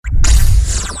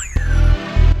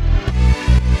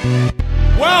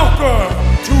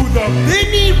The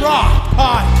Vinny Rock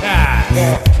Podcast.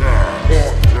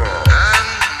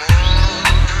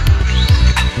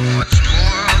 Much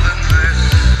more than this,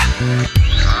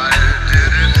 I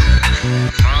did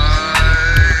it my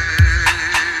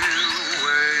way.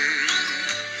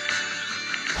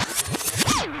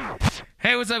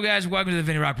 Hey, what's up, guys? Welcome to the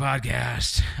Vinny Rock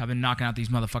Podcast. I've been knocking out these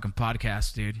motherfucking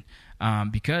podcasts, dude,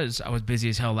 because I was busy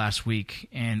as hell last week.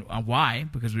 And why?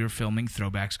 Because we were filming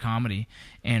Throwbacks Comedy.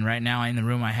 And right now in the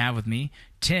room I have with me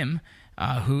Tim,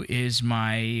 who is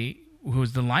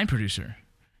the line producer.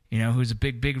 You know, who's a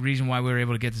big reason why we were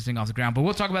able to get this thing off the ground. But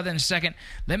we'll talk about that in a second.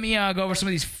 Let me go over some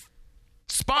of these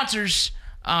sponsors.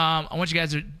 I want you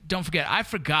guys to, don't forget, I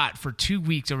forgot for 2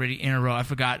 weeks already in a row, I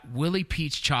forgot Willie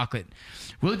Peach Chocolate.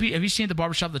 Willie Peach, have you seen at the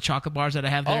barbershop the chocolate bars that I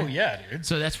have there? Oh, yeah, dude.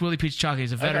 So that's Willie Peach Chocolate.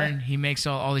 He's a veteran. Okay. He makes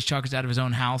all these chocolates out of his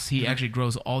own house. He actually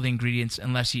grows all the ingredients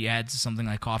unless he adds something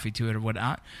like coffee to it or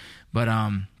whatnot. But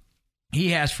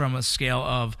he has from a scale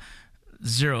of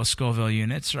 0 Scoville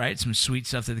units, right? Some sweet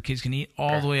stuff that the kids can eat,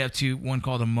 all the way up to one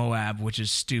called a Moab, which is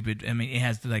stupid. I mean, it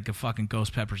has like a fucking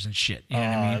ghost peppers and shit. You know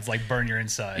what I mean? It's like burn your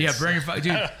insides. Yeah, burn your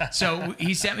dude. So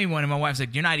he sent me one, and my wife's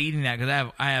like, "You're not eating that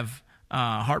because I have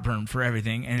heartburn for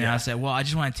everything." And I said, "Well, I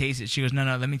just want to taste it." She goes, "No,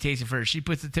 let me taste it first." She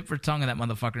puts the tip of her tongue in that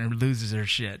motherfucker and loses her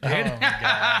shit, dude. Oh, my God.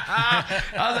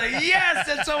 I was like, "Yes,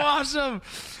 that's so awesome."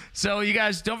 So you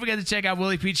guys don't forget to check out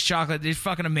Willie Peach Chocolate. It's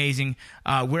fucking amazing.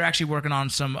 We're actually working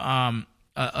on some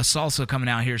a salsa coming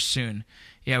out here soon.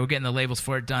 Yeah, we're getting the labels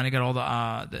for it done. I got all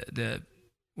the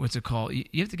what's it called? You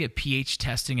have to get pH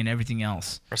testing and everything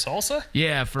else. For salsa?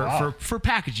 Yeah, for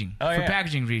packaging, for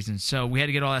packaging reasons. So we had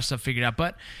to get all that stuff figured out.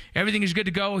 But everything is good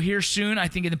to go here soon. I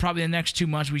think in probably the next 2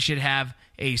 months we should have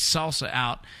a salsa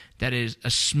out that is a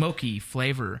smoky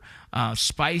flavor,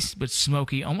 spice but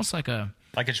smoky, almost like a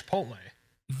Chipotle.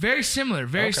 very similar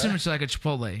to like a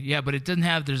Chipotle. Yeah, but it doesn't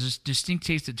have. There's a distinct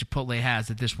taste that Chipotle has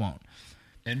that this won't.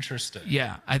 Interesting.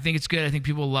 Yeah, I think it's good. I think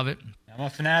people will love it. I'm a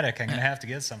fanatic. I'm going to have to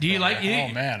get some. Do you like it?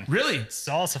 Oh, man. Really?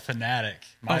 Salsa fanatic.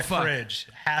 My fuck. fridge,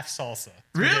 half salsa. It's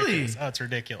Really? ridiculous. Oh, it's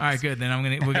ridiculous. All right, good. Then I'm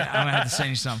gonna have to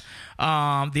send you some.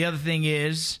 The other thing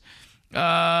is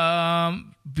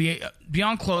Beyond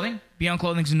Clothing. Beyond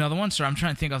Clothing is another one. So I'm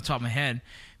trying to think off the top of my head.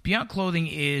 Beyond Clothing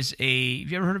is have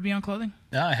you ever heard of Beyond Clothing?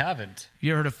 No, I haven't.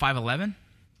 You ever heard of 511?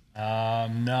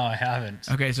 No, I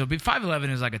haven't. Okay, so 511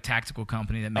 is like a tactical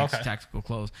company that makes tactical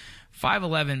clothes.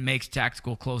 511 makes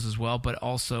tactical clothes as well, but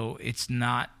also it's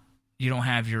not, you don't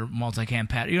have your multicam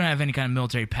pattern. You don't have any kind of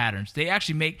military patterns. They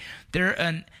actually they're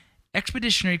an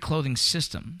expeditionary clothing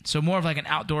system. So more of like an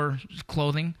outdoor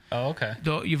clothing. Oh, okay.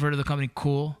 Though you've heard of the company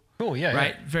Cool. Cool, yeah.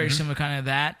 Right? Yeah. Very similar kind of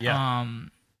that. Yeah.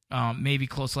 Maybe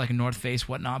close to like a North Face,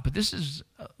 whatnot. But this is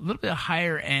a little bit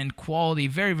higher end quality,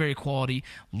 very, very quality,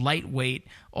 lightweight,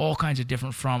 all kinds of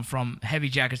different from heavy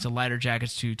jackets to lighter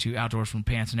jackets to outdoors from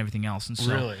pants and everything else. And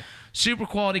so, Really? Super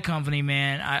quality company,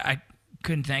 man. I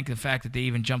couldn't thank the fact that they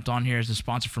even jumped on here as a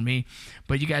sponsor for me.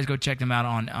 But you guys go check them out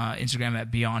on Instagram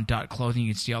at beyond.clothing.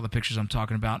 You can see all the pictures I'm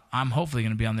talking about. I'm hopefully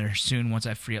going to be on there soon once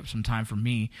I free up some time for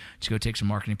me to go take some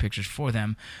marketing pictures for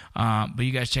them. But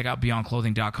you guys check out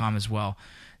beyondclothing.com as well.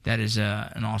 That is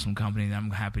an awesome company that I'm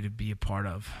happy to be a part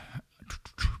of.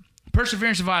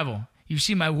 Perseverance Survival. You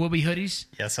see my Wooby hoodies?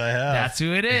 Yes, I have. That's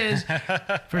who it is.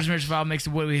 Perseverance Survival makes the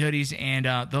Wooby hoodies, and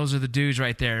those are the dudes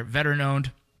right there.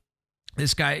 Veteran-owned.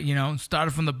 This guy,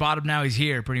 started from the bottom. Now he's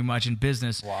here pretty much in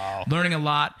business. Wow. Learning a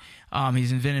lot.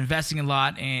 He's been investing a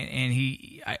lot, and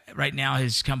right now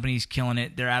his company's killing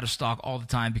it. They're out of stock all the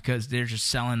time because they're just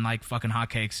selling like fucking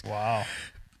hotcakes. Wow.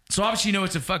 So obviously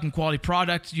it's a fucking quality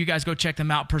product. You guys go check them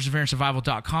out,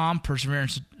 perseverancesurvival.com,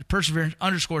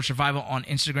 perseverance_survival on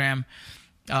Instagram.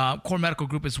 Core Medical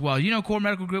Group as well. You know Core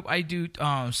Medical Group? I do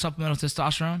supplemental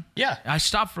testosterone. Yeah. I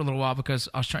stopped for a little while because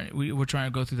we were trying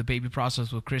to go through the baby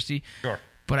process with Christy. Sure.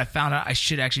 But I found out I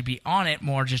should actually be on it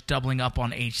more, just doubling up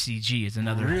on HCG is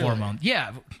another hormone.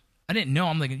 Yeah. I didn't know.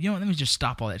 I'm like, let me just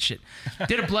stop all that shit.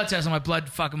 Did a blood test on my blood,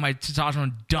 fucking my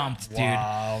testosterone dumped, dude.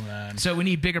 Wow, man. So we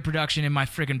need bigger production in my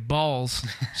freaking balls.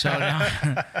 So now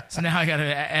I got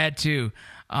to add two.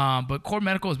 But Core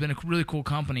Medical has been a really cool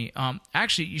company.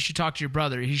 Actually, you should talk to your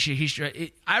brother.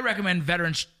 I recommend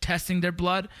veterans testing their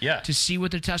blood to see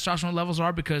what their testosterone levels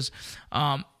are because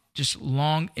just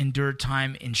long endured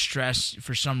time in stress,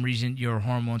 for some reason, your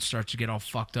hormones start to get all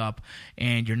fucked up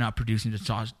and you're not producing the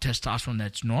testosterone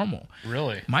that's normal.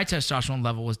 Really? My testosterone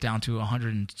level was down to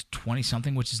 120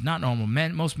 something, which is not normal.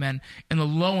 Most men in the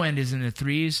low end is in the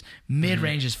 3s, mid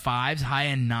range is 5s, high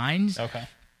end 9s. Okay.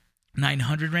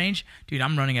 900 range, dude.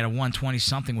 I'm running at a 120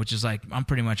 something, which is like I'm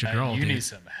pretty much a girl. You dude. need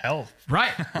some help.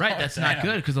 Right. That's not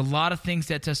good because a lot of things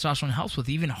that testosterone helps with,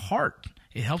 even heart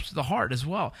It helps with the heart as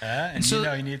well. And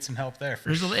so you need some help there for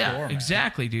there's sure. yeah, man.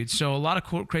 exactly, dude. So a lot of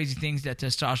cool, crazy things that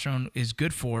testosterone is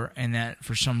good for, and that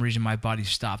for some reason my body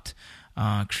stopped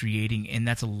creating, and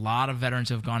that's a lot of veterans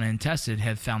who have gone in and tested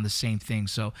have found the same thing.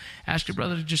 So ask your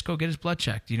brother to just go get his blood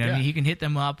checked. You know what I mean? He can hit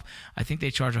them up. I think they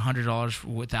charge $100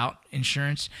 without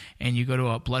insurance, and you go to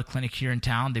a blood clinic here in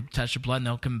town, they touch your blood, and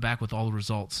they'll come back with all the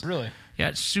results. Really? Yeah,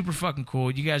 it's super fucking cool.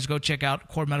 You guys go check out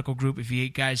Core Medical Group. If you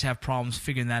guys have problems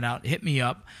figuring that out, hit me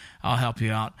up. I'll help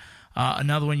you out.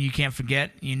 Another one you can't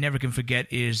forget, you never can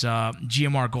forget, is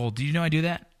GMR Gold. Do you know I do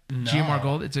that? No. GMR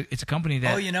Gold. It's a company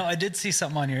that. Oh, I did see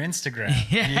something on your Instagram.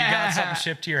 Yeah. You got something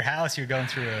shipped to your house. You're going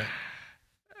through it.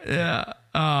 Yeah.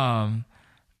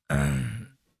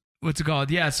 What's it called?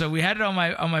 Yeah. So we had it on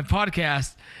my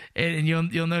podcast, and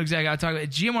you'll know exactly what I'm talking about.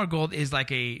 GMR Gold is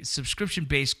like a subscription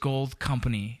based gold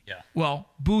company. Yeah. Well,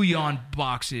 bullion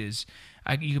boxes.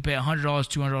 You can pay $100,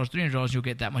 $200, $300, you'll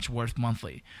get that much worth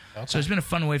monthly. Okay. So it's been a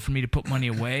fun way for me to put money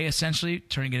away, essentially,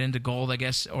 turning it into gold, I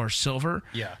guess, or silver.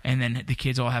 Yeah. And then the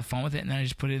kids all have fun with it, and then I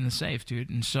just put it in the safe,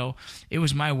 dude. And so it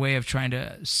was my way of trying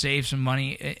to save some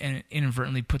money and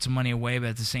inadvertently put some money away, but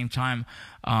at the same time,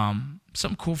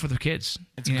 something cool for the kids.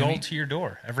 It's You know what I gold mean? to your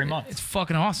door every month. It's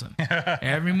fucking awesome.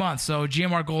 Every month. So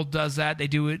GMR Gold does that. They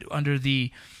do it under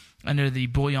the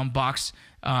Bullion Box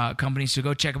company. So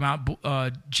go check them out,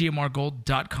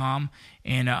 gmrgold.com,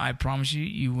 and I promise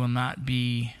you will not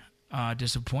be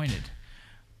disappointed.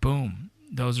 Boom.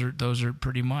 Those are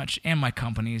pretty much. And my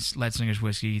company's Lead Slingers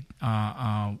Whiskey,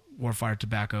 Warfire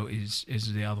Tobacco is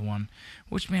the other one.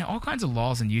 Which, man, all kinds of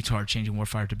laws in Utah are changing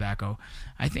Warfire Tobacco.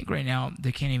 I think right now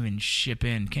they can't even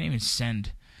can't even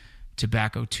send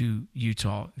tobacco to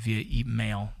Utah via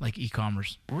email, like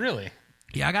e-commerce. Really?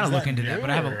 Yeah, I gotta Is look that into that, but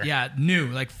I new, or- haven't. Yeah, new,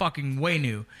 like fucking way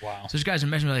new. Wow. So these guys are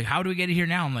messaging me like, "How do we get it here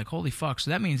now?" I'm like, "Holy fuck!"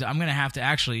 So that means I'm gonna have to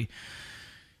actually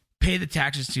pay the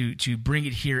taxes to bring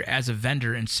it here as a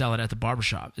vendor and sell it at the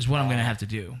barbershop. Is what I'm gonna have to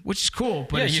do, which is cool.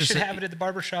 But Yeah, it's you just should have it at the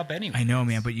barbershop anyway. I know,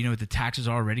 man, but you know what the taxes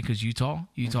are already because Utah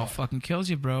fucking kills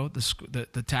you, bro.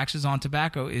 The taxes on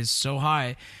tobacco is so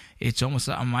high, it's almost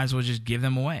I might as well just give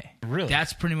them away. Really?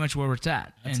 That's pretty much where it's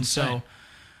at. That's and so insane.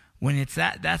 when it's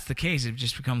that's the case, it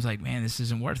just becomes like, man, this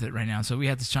isn't worth it right now. So we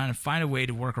have to try to find a way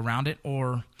to work around it.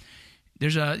 Or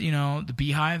there's the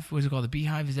Beehive. What's it called? The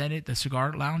Beehive, is that it? The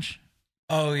cigar lounge?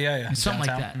 Oh, yeah. Something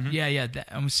Downtown? like that. Mhm. Yeah.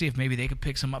 I'm gonna see if maybe they could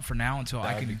pick some up for now until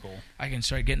That would be cool. I can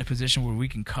start getting a position where we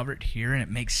can cover it here and it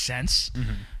makes sense.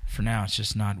 Mm-hmm. For now, it's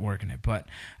just not working it. But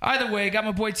either way, got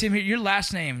my boy Tim here. Your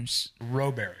last name's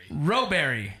Rowberry.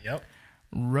 Rowberry. Yep.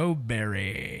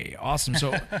 Rowberry. Awesome.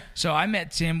 So I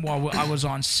met Tim while I was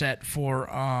on set for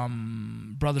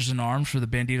Brothers in Arms for the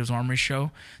Banditos Armory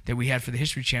show that we had for the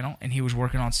History Channel, and he was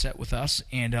working on set with us,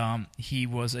 and he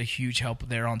was a huge help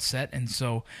there on set. And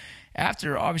so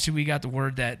after, obviously, we got the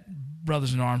word that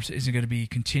Brothers in Arms isn't going to be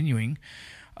continuing,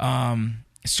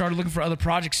 started looking for other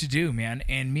projects to do, man.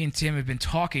 And me and Tim have been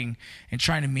talking and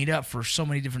trying to meet up for so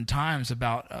many different times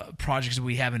about projects that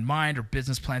we have in mind or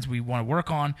business plans we want to work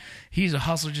on. He's a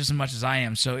hustler just as much as I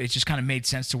am, so it just kind of made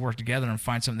sense to work together and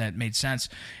find something that made sense.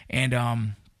 And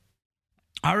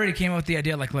I already came up with the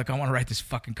idea, like, look, I want to write this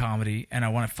fucking comedy, and I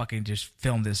want to fucking just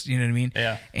film this, you know what I mean?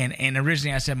 Yeah. And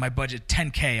originally I said my budget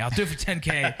 $10K. I'll do it for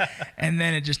 $10K, and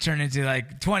then it just turned into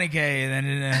like $20K, and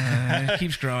then it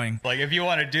keeps growing. Like, if you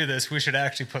want to do this, we should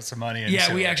actually put some money into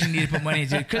Yeah, we it. actually need to put money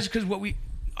into it because what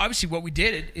we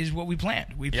did is what we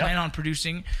planned. We plan on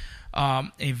producing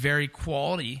a very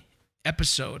quality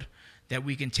episode that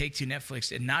we can take to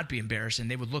Netflix and not be embarrassed, and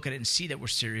they would look at it and see that we're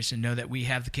serious and know that we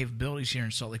have the capabilities here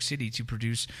in Salt Lake City to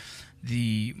produce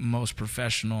the most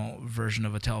professional version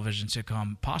of a television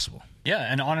sitcom possible.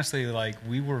 Yeah, and honestly, like,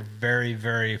 we were very,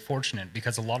 very fortunate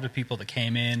because a lot of people that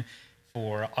came in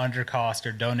for undercost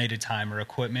or donated time or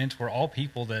equipment were all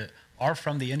people that are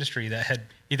from the industry that had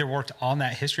either worked on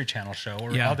that History Channel show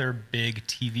or other big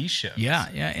TV shows. Yeah,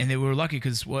 and they were lucky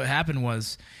because what happened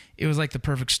was it was like the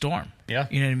perfect storm. Yeah.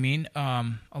 You know what I mean?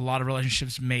 A lot of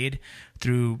relationships made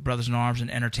through Brothers in Arms and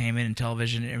entertainment and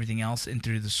television and everything else, and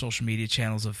through the social media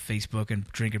channels of Facebook and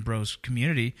Drinking Bros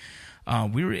community.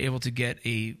 We were able to get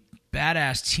a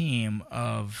badass team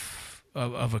of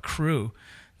a crew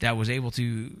that was able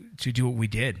to do what we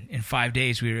did. In 5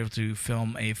 days, we were able to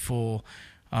film a full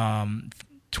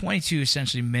 22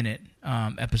 essentially minute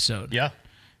episode. Yeah.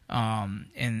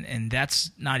 And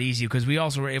that's not easy because we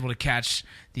also were able to catch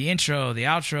the intro, the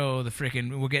outro,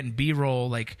 we're getting B-roll,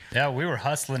 like Yeah, we were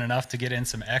hustling enough to get in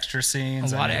some extra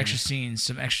scenes. a lot of extra scenes,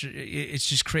 it's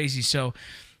just crazy. So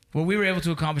what we were able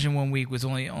to accomplish in 1 week was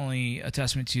only a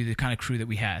testament to the kind of crew that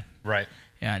we had. Right.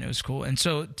 Yeah, and it was cool. And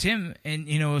so Tim, and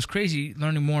it was crazy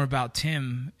learning more about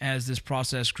Tim as this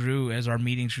process grew, as our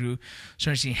meetings grew,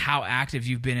 starting to see how active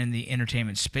you've been in the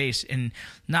entertainment space, and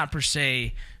not per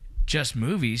se just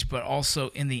movies, but also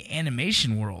in the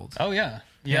animation world. Oh yeah.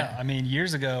 I mean,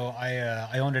 years ago,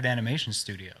 I owned an animation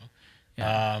studio,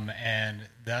 and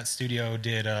that studio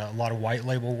did a lot of white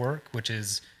label work, which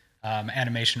is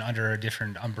animation under a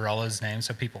different umbrella's name.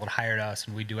 So people would hire us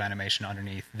and we'd do animation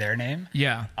underneath their name.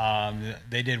 Yeah.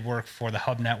 They did work for the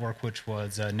Hub Network, which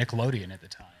was Nickelodeon at the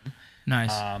time.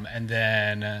 Nice. And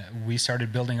then we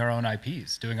started building our own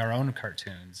IPs, doing our own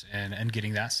cartoons and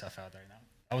getting that stuff out there.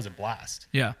 That was a blast.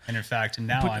 Yeah. And in fact,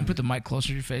 now put the mic closer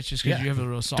to your face just because you have a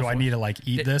real soft. Do I need to like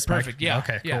eat this? Perfect. Yeah.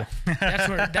 Okay, yeah. cool.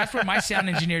 That's where my sound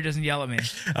engineer doesn't yell at me.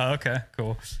 Okay,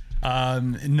 cool.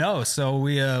 No, so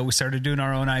we started doing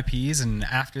our own IPs, and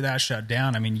after that shut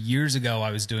down, I mean, years ago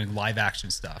I was doing live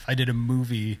action stuff. I did a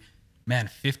movie,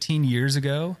 15 years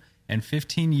ago, and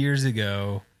 15 years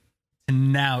ago to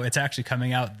now, it's actually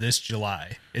coming out this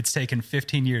July. It's taken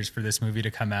 15 years for this movie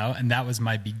to come out, and that was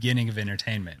my beginning of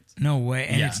entertainment. No way.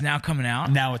 And it's now coming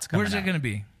out? Now it's coming out. Where's it going to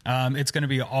be? It's going to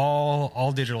be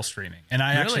all digital streaming. And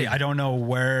I don't know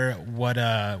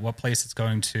what place it's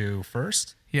going to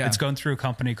first. Yeah. It's going through a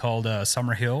company called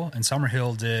Summerhill, and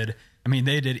Summerhill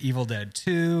they did Evil Dead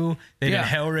 2, they did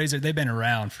Hellraiser. They've been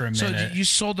around for a minute. So you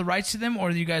sold the rights to them,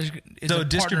 or you guys? So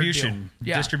distribution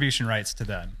rights to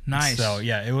them. Nice. So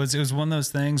yeah, it was one of those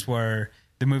things where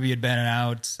the movie had been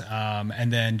out,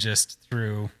 and then just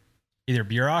through either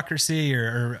bureaucracy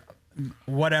or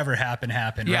whatever happened,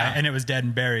 yeah. right? And it was dead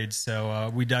and buried.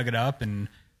 So we dug it up and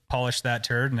polished that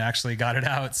turd and actually got it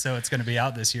out. So it's going to be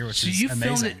out this year, which is amazing. So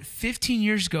you filmed it 15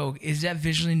 years ago. Is that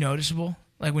visually noticeable?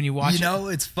 Like when you watch it?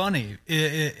 It's funny.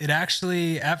 It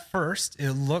actually, at first,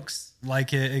 it looks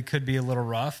like it could be a little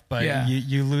rough, but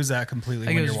you lose that completely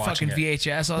when you're watching it. Like it was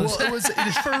fucking VHS. Well, it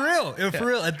was for real. It was for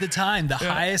real. At the time, the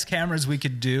highest cameras we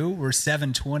could do were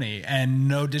 720, and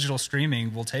no digital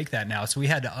streaming will take that now. So we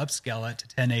had to upscale it to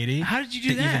 1080. How did you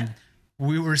do that?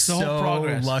 We were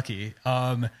so lucky.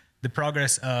 The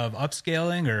progress of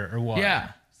upscaling or what?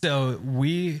 Yeah. So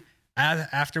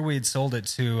after we had sold it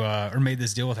to or made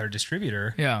this deal with our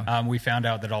distributor, we found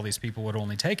out that all these people would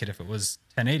only take it if it was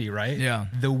 1080, right? Yeah.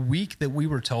 The week that we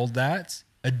were told that,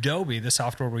 Adobe, the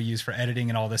software we use for editing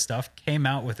and all this stuff, came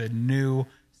out with a new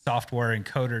software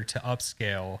encoder to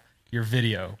upscale your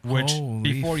video, which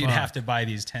before you'd have to buy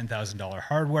these $10,000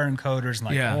 hardware encoders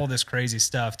and all this crazy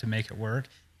stuff to make it work.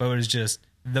 But it was just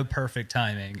the perfect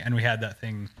timing, and we had that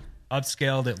thing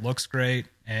upscaled. It looks great,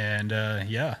 and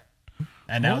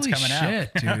and now it's coming out.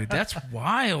 Dude. That's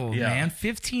wild, man.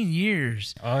 15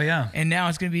 years. Oh, yeah. And now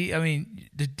it's going to be, I mean,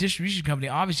 the distribution company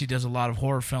obviously does a lot of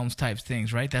horror films type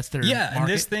things, right? That's their market. And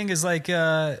this thing is like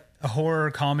a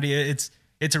horror comedy. It's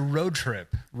a road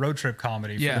trip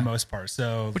comedy for the most part.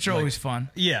 So which are always fun.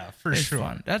 Yeah, for sure.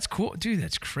 Fun. That's cool. Dude,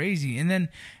 that's crazy. And then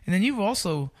you've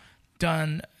also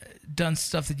done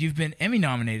stuff that you've been Emmy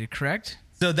nominated, correct?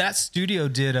 So that studio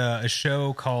did a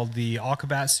show called the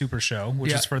Aquabat Super Show,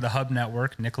 which is for the Hub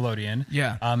Network, Nickelodeon.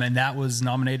 Yeah. And that was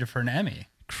nominated for an Emmy.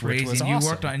 Crazy. Which was and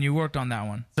awesome. you worked on that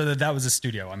one. So that was a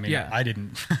studio. I mean, I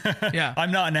didn't. Yeah.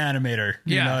 I'm not an animator.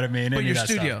 You know what I mean? But your that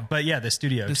studio. Stuff. But yeah, the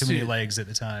studio. Too many legs at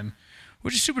the time.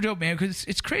 Which is super dope, man, because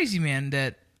it's crazy, man,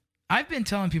 that I've been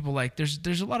telling people, like,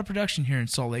 there's a lot of production here in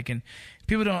Salt Lake, and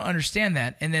people don't understand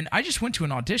that. And then I just went to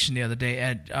an audition the other day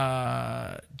at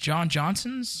John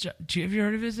Johnson's. Have you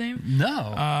heard of his name?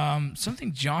 No.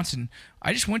 Something Johnson.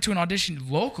 I just went to an audition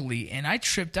locally, and I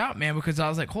tripped out, man, because I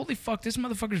was like, holy fuck, this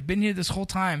motherfucker's been here this whole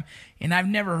time, and I've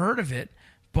never heard of it.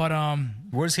 But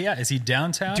where's he at? Is he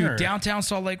downtown? Dude, downtown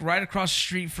Salt Lake, right across the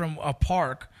street from a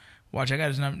park. Watch, I got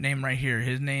his name right here.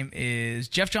 His name is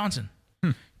Jeff Johnson.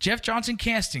 Jeff Johnson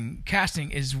Casting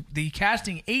is the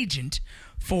casting agent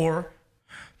for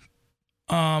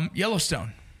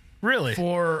Yellowstone. Really?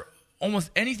 For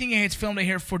almost anything that's filmed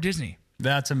here for Disney.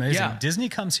 That's amazing. Yeah. Disney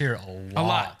comes here a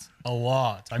lot.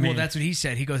 I mean, that's what he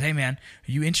said. He goes, hey, man,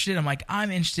 are you interested? I'm like,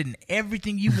 I'm interested in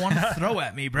everything you want to throw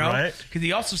at me, bro. Right? Because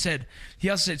he also said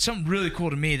something really cool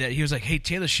to me, that he was like, hey,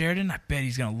 Taylor Sheridan, I bet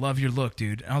he's going to love your look,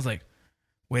 dude. And I was like,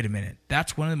 wait a minute.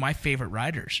 That's one of my favorite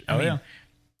writers. I mean,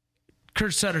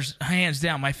 Kurt Sutter's hands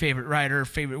down my favorite writer,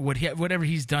 whatever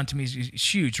he's done to me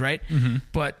is huge, right? Mm-hmm.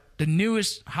 But the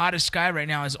newest, hottest guy right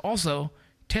now is also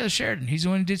Taylor Sheridan. He's the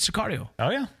one who did Sicario. Oh,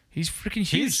 yeah. He's freaking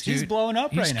huge, dude. He's blowing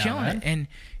up right now. He's killing it.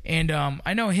 And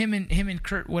I know him and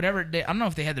Kurt, whatever, I don't know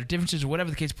if they had their differences or whatever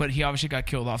the case, but he obviously got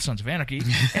killed off Sons of Anarchy.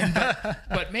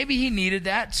 But maybe he needed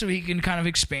that so he can kind of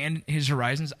expand his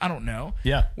horizons. I don't know.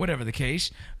 Yeah. Whatever the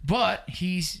case. But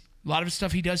he's A lot of the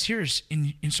stuff he does here is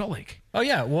in Salt Lake. Oh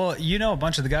yeah, well, you know, a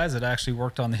bunch of the guys that actually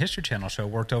worked on the History Channel show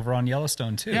worked over on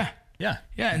Yellowstone too. Yeah. Yeah.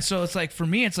 Yeah, and so it's like, for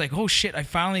me, it's like, oh shit, I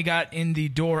finally got in the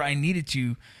door I needed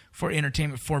to for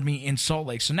entertainment for me in Salt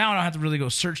Lake. So now I don't have to really go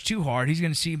search too hard. He's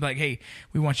going to see like, hey,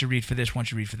 we want you to read for this,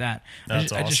 want you to read for that.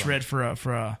 That's I just awesome. read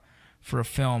for a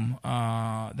film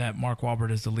that Mark Wahlberg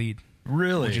is the lead.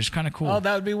 Really? Which is kind of cool. Oh,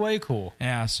 that would be way cool.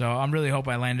 Yeah, so I'm really hope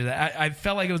I landed that. I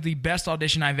felt like it was the best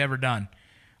audition I've ever done.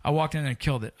 I walked in and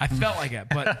killed it. I felt like it,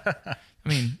 but I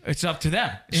mean, it's up to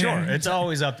them. Sure, Yeah. it's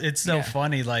always up. It's so Yeah.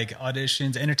 funny, like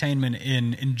auditions, entertainment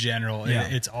in general. Yeah.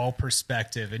 It's all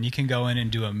perspective, and you can go in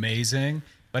and do amazing,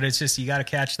 but it's just you got to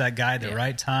catch that guy at the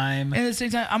right time. And at the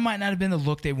same time, I might not have been the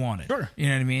look they wanted. Sure. You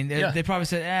know what I mean? They, Yeah. they probably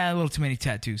said, a little too many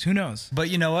tattoos. Who knows? But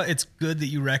you know what? It's good that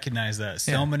you recognize that.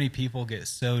 So Yeah. many people get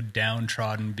so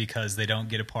downtrodden because they don't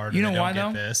get a part. You or know they why,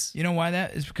 don't though? get this. You know why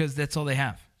that is? Because that's all they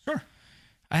have. Sure.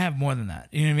 I have more than that.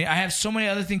 You know what I mean? I have so many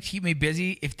other things to keep me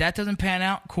busy. If that doesn't pan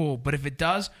out, cool. But if it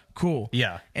does, cool.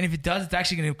 Yeah. And if it does, it's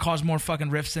actually going to cause more fucking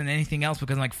rifts than anything else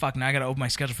because I'm like, fuck, now I got to open my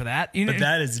schedule for that. You know? But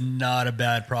that is not a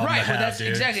bad problem Right, to well, have, that's dude.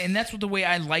 exactly, and that's what the way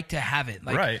I like to have it.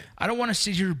 Like, Right. I don't want to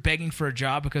sit here begging for a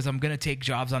job because I'm going to take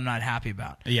jobs I'm not happy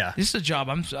about. Yeah. This is a job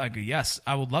I'm like, yes,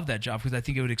 I would love that job because I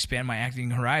think it would expand my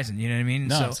acting horizon. You know what I mean? And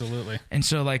No, so, absolutely. And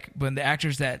so, like, when the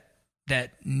actors that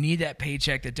need that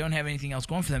paycheck, that don't have anything else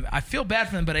going for them, I feel bad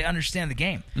for them, but I understand the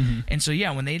game. Mm-hmm. And so,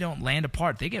 yeah, when they don't land a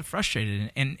part, they get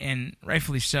frustrated, and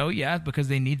rightfully so. Yeah, because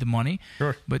they need the money.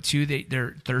 Sure. But two,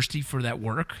 they're thirsty for that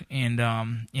work, and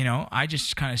you know, I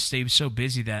just kind of stay so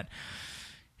busy that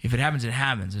if it happens, it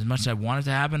happens. As much as I want it to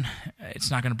happen,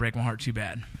 it's not going to break my heart too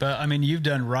bad. But I mean, you've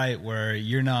done right where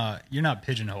you're not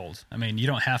pigeonholed. I mean, you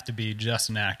don't have to be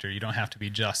just an actor. You don't have to be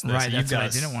just this. Right, You've that's what got I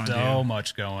didn't wanna so do.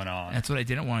 much going on. That's what I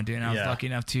didn't want to do, and I was Yeah. lucky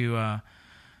enough to.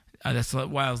 That's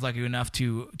why I was lucky enough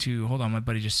to hold on. My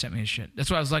buddy just sent me his shit.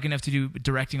 That's why I was lucky enough to do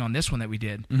directing on this one that we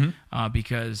did,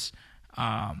 because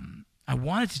I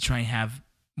wanted to try and have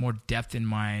more depth in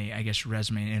my, I guess,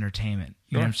 resume and entertainment.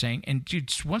 You know what I'm saying? And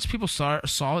dude, once people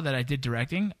saw that I did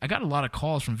directing, I got a lot of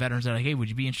calls from veterans that are like, hey, would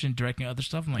you be interested in directing other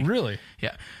stuff? I'm like, Really?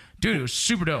 yeah, dude, it was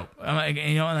super dope. I'm like,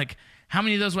 you know, like how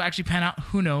many of those will actually pan out?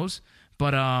 Who knows?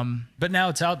 But But now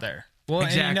it's out there. Well,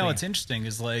 and you know Exactly. what's interesting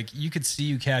is like you could see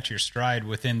you catch your stride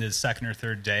within the second or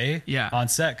third day Yeah. on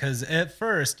set because at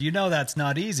first you know that's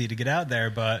not easy to get out there,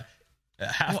 but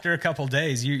after a couple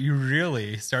days you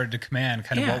really started to command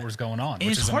kind of Yeah. what was going on, and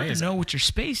which it's is hard amazing. to know what your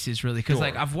space is really because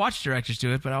like Sure. I've watched directors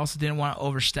do it, but I also didn't want to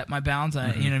overstep my bounds. You know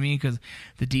what I mean? Because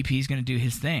the DP is going to do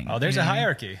his thing. Oh, there's You a know what I mean?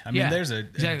 hierarchy. I mean, Yeah, there's a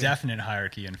exactly. definite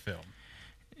hierarchy in film.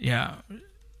 Yeah,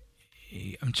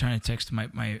 I'm trying to text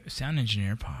my sound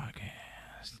engineer podcast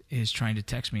is trying to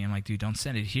text me. I'm like, dude, don't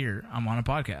send it here. I'm on a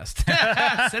podcast.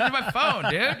 Send it to my phone,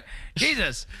 dude.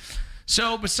 Jesus.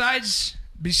 So besides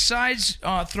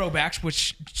throwbacks,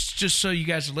 which just so you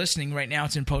guys are listening right now,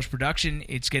 it's in post production.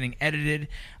 It's getting edited.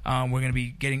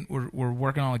 We're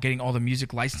working on getting all the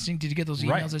music licensing. Did you get those emails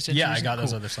Right. I sent you? Yeah, I recently? got those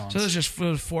Cool. other songs. So those just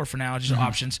four for now, just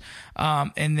options.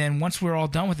 And then once we're all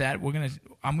done with that,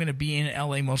 I'm gonna be in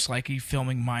LA most likely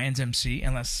filming Mayans MC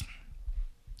unless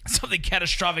something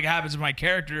catastrophic happens with my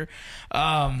character.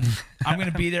 I'm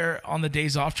gonna be there on the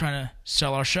days off trying to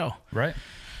sell our show. Right.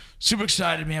 Super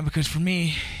excited, man, because for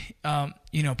me,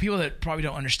 people that probably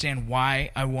don't understand why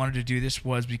I wanted to do this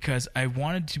was because I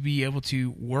wanted to be able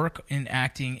to work in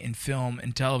acting and film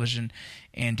and television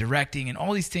and directing and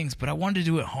all these things, but I wanted to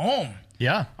do it home.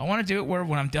 Yeah. I want to do it where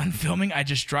when I'm done filming, I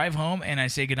just drive home and I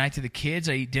say goodnight to the kids.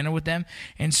 I eat dinner with them.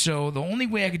 And so the only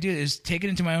way I could do it is take it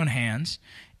into my own hands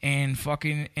and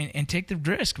fucking and take the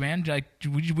risk, man. Like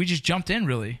we just jumped in,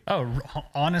 really. Oh,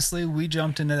 honestly, we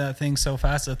jumped into that thing so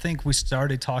fast. I think we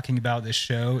started talking about this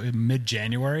show in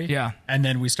mid-January. Yeah. And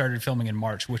then we started filming in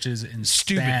March, which is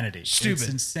insanity. Stupid. It's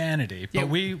insanity. But Yeah.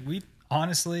 we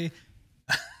honestly,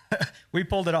 we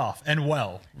pulled it off and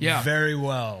well. Yeah. Very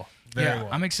well. Very well.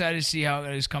 I'm excited to see how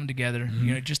it has come together.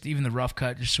 You know, just even the rough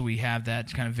cut, just so we have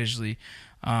that kind of visually.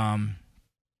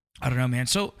 I don't know, man.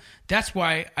 So that's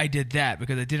why I did that,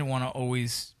 because I didn't want to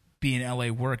always be in LA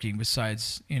working.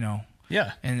 Besides,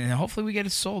 Yeah. and then hopefully we get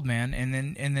it sold, man. And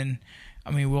then,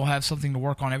 I mean, we'll have something to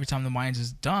work on every time the Mayans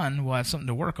is done. We'll have something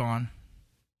to work on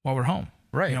while we're home,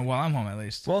 Right. While I'm home at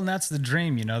least. Well, and that's the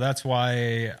dream, That's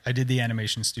why I did the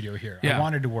animation studio here. Yeah. I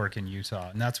wanted to work in Utah,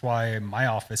 and that's why my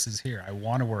office is here. I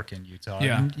want to work in Utah.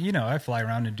 Yeah. And, I fly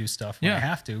around and do stuff when I Yeah.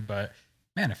 have to, but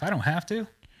man, if I don't have to,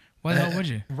 Why the hell would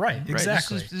you? Right,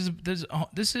 exactly.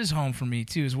 This is home for me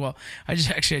too as well. I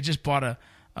just bought a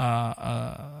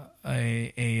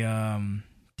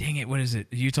dang it, what is it?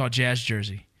 A Utah Jazz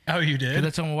jersey. Oh, you did? I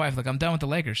told my wife, like, I'm done with the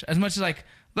Lakers. As much as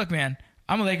look, man,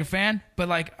 I'm a Laker fan, but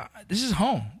like this is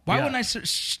home. Why Yeah. wouldn't I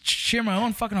cheer my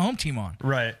own fucking home team on?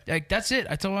 Right. Like that's it.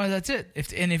 I told her that's it.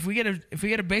 If we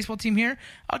get a baseball team here,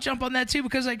 I'll jump on that too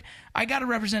because like I got to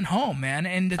represent home, man.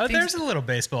 And There's a little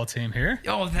baseball team here.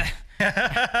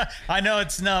 I know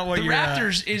it's not what the you're.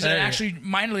 Raptors is actually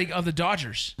minor league of the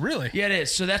Dodgers. Really? Yeah, it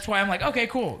is. So that's why I'm like, okay,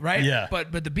 cool, right? Yeah.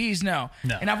 But the Bees, no.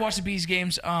 No. And I've watched the Bees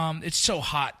games. It's so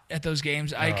hot at those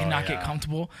games. I cannot get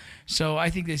comfortable. So I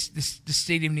think the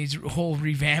stadium needs a whole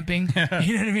revamping.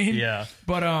 You know what I mean? Yeah.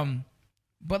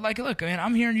 But like, look, man,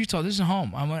 I'm here in Utah. This is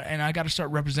home. And I got to start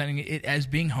representing it as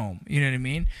being home. You know what I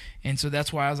mean? And so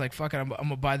that's why I was like, fuck it, I'm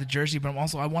gonna buy the jersey. But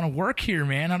I want to work here,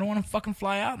 man. I don't want to fucking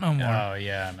fly out no more. Oh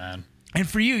yeah, man. And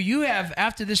for you have,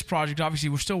 after this project, obviously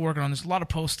we're still working on this, a lot of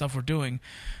post stuff we're doing,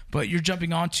 but you're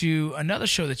jumping on to another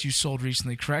show that you sold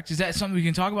recently, correct? Is that something we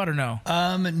can talk about or no?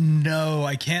 No,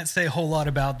 I can't say a whole lot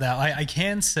about that. I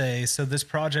can say, so this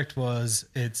project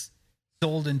it's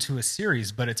sold into a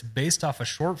series, but it's based off a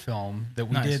short film that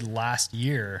we did last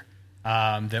year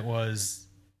that was,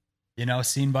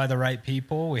 seen by the right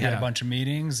people. We had a bunch of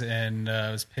meetings and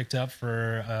it was picked up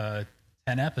for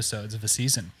 10 episodes of a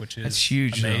season, which is That's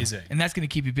huge, amazing. though. And that's going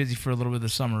to keep you busy for a little bit of the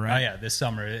summer, right? Oh yeah, this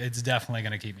summer it's definitely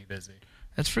going to keep me busy.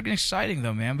 That's freaking exciting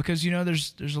though, man, because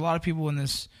there's a lot of people in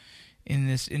this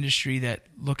industry that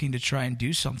looking to try and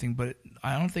do something, but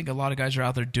I don't think a lot of guys are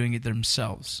out there doing it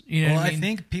themselves. You know what I mean? I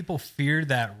think people fear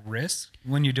that risk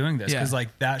when you're doing this because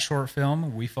like that short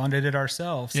film, we funded it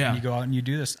ourselves. Yeah. And you go out and you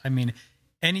do this. I mean,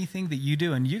 anything that you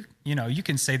do, and you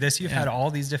can say this, you've had all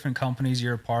these different companies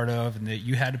you're a part of and that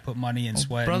you had to put money and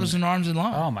sweat. Brothers in Arms and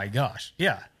Law. Oh my gosh.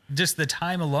 Yeah. Just the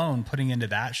time alone putting into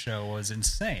that show was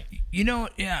insane.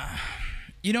 Yeah.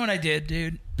 You know what I did,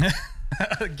 dude?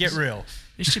 Get real.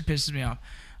 This shit pisses me off.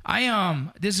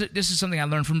 This is something I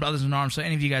learned from Brothers in Arms. So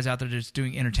any of you guys out there that's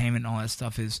doing entertainment and all that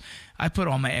stuff is I put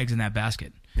all my eggs in that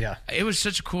basket. Yeah. It was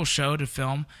such a cool show to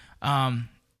film.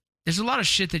 There's a lot of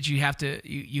shit that you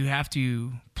have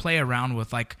to play around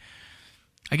with. Like,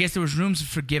 I guess there was rooms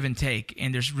for give and take,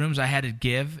 and there's rooms I had to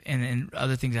give and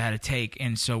other things I had to take.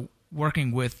 And so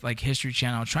working with like History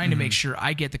Channel, trying to make sure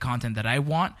I get the content that I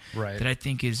want, that I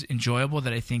think is enjoyable,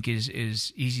 that I think is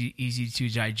easy to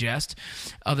digest,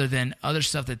 other than other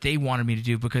stuff that they wanted me to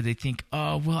do because they think,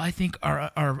 I think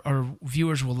our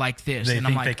viewers will like this. They and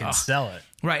think I'm like, they can sell it.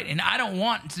 Right. And I don't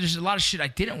want, there's a lot of shit I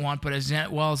didn't want, but as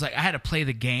well as like I had to play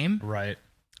the game. Right.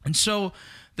 And so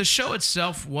the show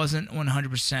itself wasn't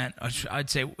 100%. I'd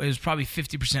say it was probably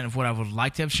 50% of what I would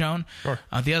like to have shown. Sure.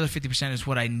 The other 50% is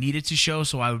what I needed to show,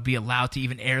 so I would be allowed to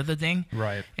even air the thing.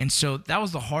 Right. And so that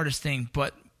was the hardest thing.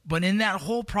 But in that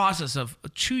whole process of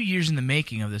 2 years in the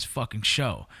making of this fucking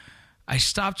show, I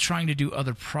stopped trying to do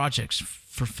other projects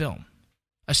for film.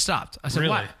 I stopped. I said, Really?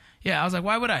 why? Yeah, I was like,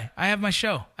 why would I? I have my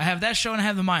show. I have that show and I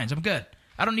have the Mayans. I'm good.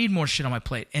 I don't need more shit on my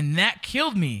plate. And that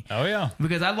killed me. Oh, yeah.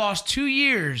 Because I lost 2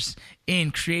 years in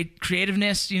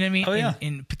creativeness, you know what I mean? Oh, yeah.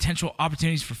 In potential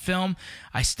opportunities for film.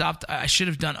 I stopped. I should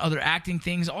have done other acting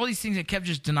things. All these things I kept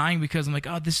just denying because I'm like,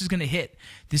 oh, this is going to hit.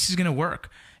 This is going to work.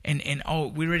 And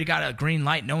we already got a green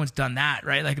light. No one's done that,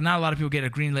 right? Like, not a lot of people get a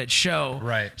green lit show.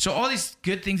 Right. So all these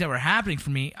good things that were happening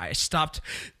for me, I stopped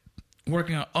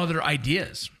working on other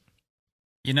ideas.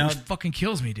 Which fucking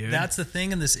kills me, dude. That's the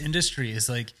thing in this industry is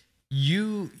like,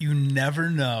 you never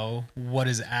know what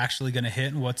is actually going to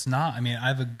hit and what's not. I mean, I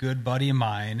have a good buddy of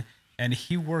mine, and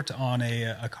he worked on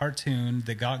a cartoon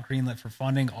that got greenlit for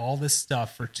funding all this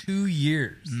stuff for 2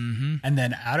 years. Mm-hmm. And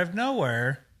then out of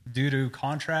nowhere, due to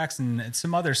contracts and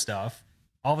some other stuff,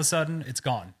 all of a sudden it's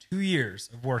gone. 2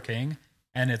 years of working,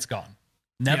 and it's gone.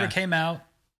 Never came out,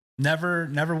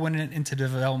 never went into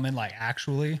development, like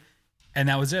actually, and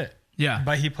that was it. Yeah.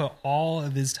 But he put all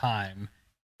of his time,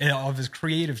 of his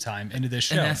creative time into this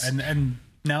show, and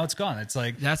now it's gone. It's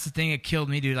like, that's the thing that killed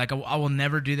me, dude. Like, I will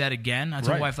never do that again. I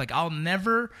told my wife, like, I'll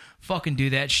never fucking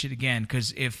do that shit again.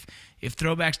 Because if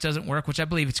Throwbacks doesn't work, which I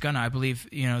believe it's gonna, I believe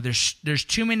there's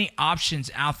too many options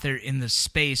out there in the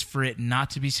space for it not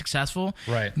to be successful.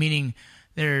 Right. Meaning,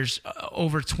 there's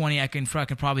over 20 I can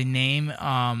probably name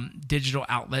digital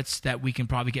outlets that we can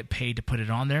probably get paid to put it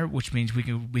on there, which means we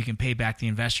can pay back the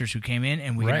investors who came in,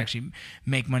 and we can actually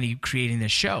make money creating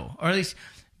this show, or at least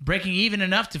breaking even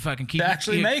enough to fucking keep to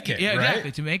actually make it. Yeah, right?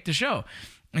 exactly, to make the show.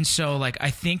 And so, like, I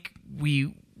think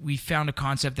we found a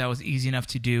concept that was easy enough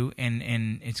to do,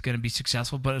 and it's going to be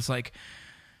successful. But it's like,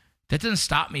 that doesn't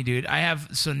stop me, dude.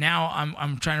 So now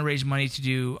I'm trying to raise money to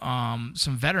do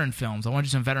some veteran films. I want to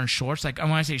do some veteran shorts. Like, I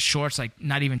want to say shorts, like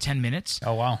not even 10 minutes.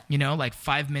 Oh, wow. Like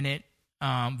 5 minute,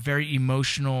 very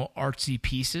emotional, artsy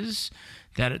pieces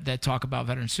that talk about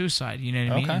veteran suicide. You know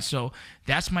what I mean? Okay. And so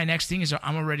that's my next thing is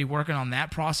I'm already working on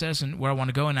that process and where I want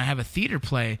to go. And I have a theater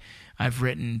play I've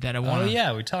written that I want. Oh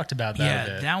yeah, we talked about that. Yeah, a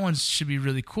bit. that one should be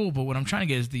really cool. But what I'm trying to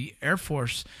get is the Air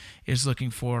Force is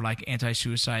looking for like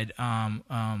anti-suicide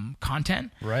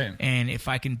content. Right. And if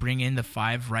I can bring in the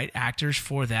 5 right actors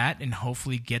for that and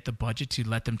hopefully get the budget to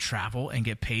let them travel and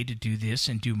get paid to do this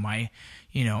and do my,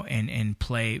 and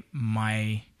play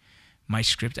my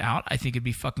script out, I think it'd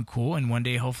be fucking cool. And one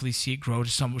day hopefully see it grow to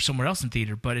somewhere else in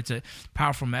theater. But it's a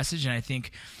powerful message. And I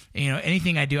think,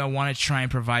 anything I do, I want to try and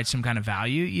provide some kind of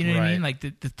value. You know what I mean? Like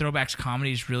the Throwbacks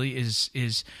comedy is really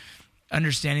is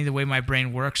understanding the way my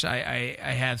brain works. I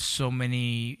have so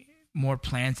many more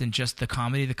plans than just the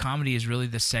comedy. The comedy is really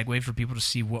the segue for people to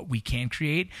see what we can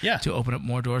create, to open up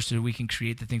more doors so that we can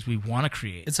create the things we want to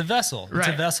create. It's a vessel. Right. It's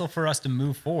a vessel for us to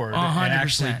move forward 100%. and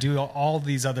actually do all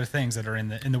these other things that are in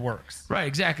the works. Right,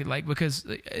 exactly. Like, because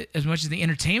as much as the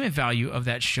entertainment value of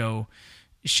that show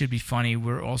should be funny,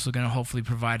 we're also going to hopefully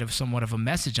provide somewhat of a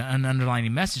message, an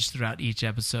underlining message throughout each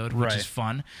episode, which is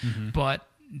fun. Mm-hmm. But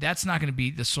that's not going to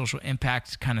be the social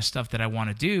impact kind of stuff that I want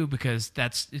to do, because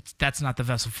that's not the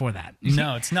vessel for that.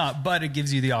 No, it's not. But it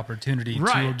gives you the opportunity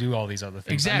to do all these other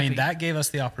things. Exactly. I mean, that gave us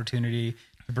the opportunity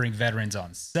to bring veterans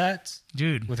on set,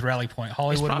 dude, with Rally Point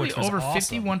Hollywood, probably which was over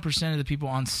awesome. 51% of the people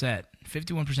on set.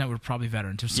 51% were probably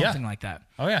veterans or something like that.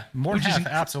 Oh yeah, more than half,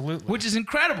 absolutely. Which is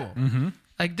incredible. Mm-hmm.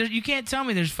 Like, you can't tell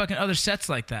me there's fucking other sets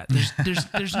like that.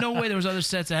 There's no way there was other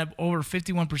sets that have over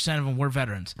 51% of them were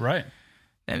veterans. Right.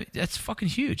 That's fucking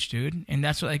huge, dude. And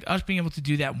that's what, like, us being able to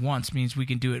do that once means we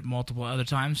can do it multiple other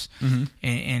times. Mm-hmm.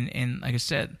 And like I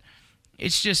said,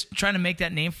 it's just trying to make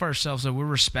that name for ourselves so we're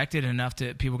respected enough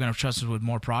that people are going to trust us with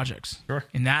more projects. Sure.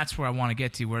 And that's where I want to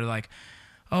get to, where like,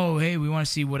 oh, hey, we want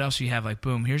to see what else you have. Like,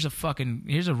 boom, here's a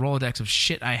Rolodex of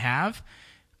shit I have.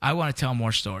 I want to tell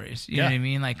more stories. You know what I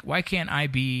mean? Like, why can't I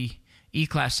be...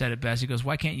 E-Class said it best. He goes,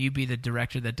 why can't you be the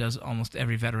director that does almost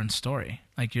every veteran story?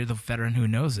 Like, you're the veteran who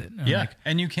knows it. And yeah,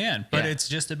 and you can. But it's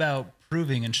just about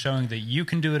proving and showing that you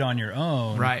can do it on your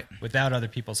own, right, without other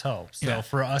people's help. So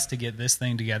for us to get this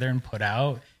thing together and put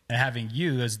out, and having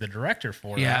you as the director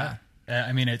for that,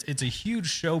 I mean, it's a huge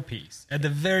showpiece. At the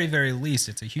very, very least,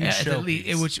 it's a huge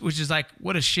showpiece. Which is like,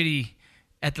 what a shitty...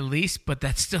 At the least, but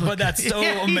that's still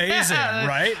amazing,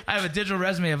 right? I have a digital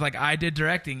resume of like, I did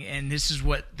directing, and this is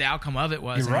what the outcome of it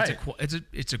was. You're right.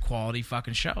 It's a quality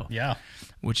fucking show. Yeah,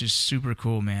 which is super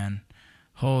cool, man.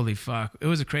 Holy fuck, it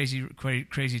was a crazy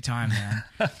time, man.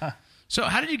 So,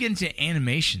 how did you get into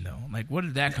animation though? Like, what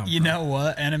did that come from? You know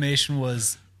what? Animation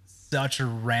was such a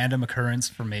random occurrence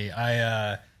for me.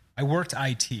 I worked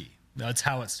IT. That's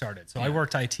how it started. So I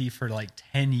worked IT for like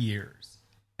 10 years.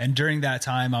 And during that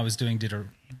time, I was doing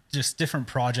just different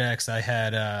projects. I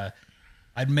had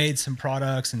I'd made some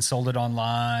products and sold it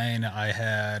online. I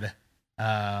had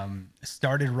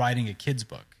started writing a kid's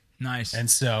book. Nice. And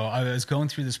so I was going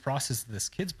through this process of this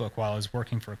kid's book while I was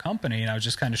working for a company, and I was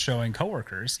just kind of showing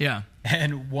coworkers. Yeah.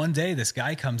 And one day, this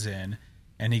guy comes in,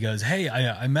 and he goes, "Hey,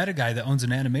 I met a guy that owns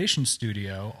an animation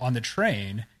studio on the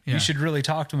train. Yeah. You should really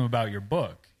talk to him about your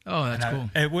book." Oh, that's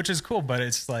cool. Which is cool, but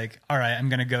it's like, all right, I'm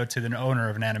going to go to the owner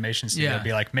of an animation studio and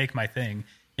be like, make my thing.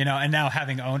 And now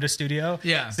having owned a studio,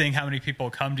 seeing how many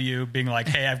people come to you being like,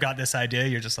 hey, I've got this idea.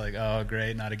 You're just like, oh,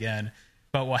 great, not again.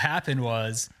 But what happened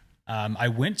was I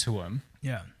went to him.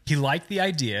 Yeah. He liked the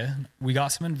idea. We got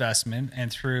some investment,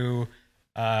 and through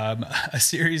a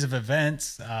series of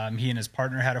events, he and his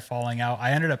partner had a falling out.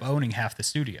 I ended up owning half the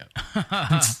studio.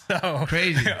 So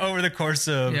crazy. Over the course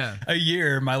of a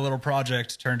year, my little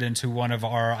project turned into one of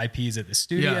our IPs at the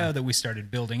studio that we started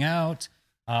building out.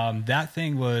 That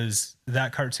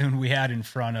cartoon we had in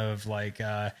front of like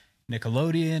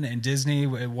Nickelodeon and Disney.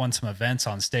 It won some events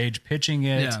on stage pitching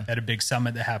it at a big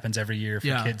summit that happens every year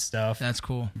for kids stuff. That's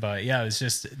cool. But yeah, it was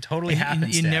just totally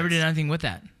happenstance. You never did anything with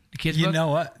that? The kids book? You know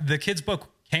what? The kids book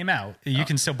came out. You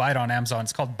can still buy it on Amazon.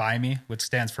 It's called Buy Me, which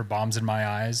stands for Bombs in My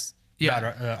Eyes. Yeah.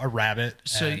 About a rabbit.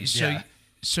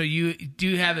 So you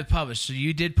do have it published. So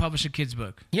you did publish a kids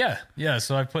book. Yeah.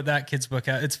 So I put that kids book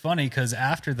out. It's funny because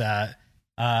after that,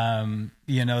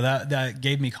 that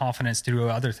gave me confidence to do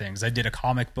other things. I did a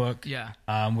comic book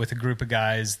with a group of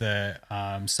guys that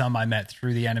some I met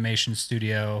through the animation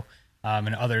studio,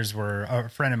 and others were a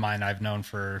friend of mine I've known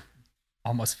for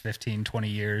almost 15, 20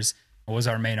 years. Was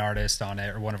our main artist on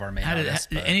it, or one of our main artists.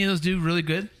 Did any of those do really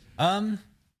good?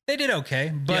 They did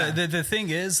okay. But the thing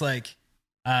is, like,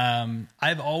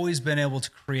 I've always been able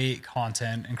to create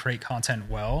content and create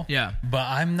content well. Yeah. But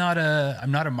I'm not a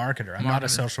marketer. I'm not a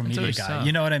social media guy. Tough.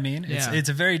 You know what I mean? Yeah. It's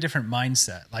a very different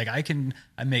mindset. Like I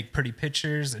make pretty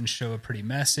pictures and show a pretty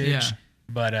message. Yeah.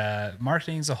 But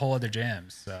marketing's a whole other jam.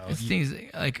 So It's things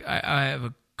like I have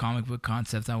a comic book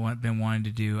concept been wanting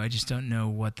to do. I just don't know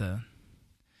what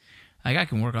like I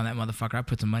can work on that motherfucker. I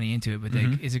put some money into it, but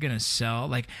like, is it gonna sell?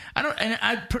 Like I don't. And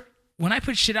when I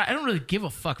put shit out, I don't really give a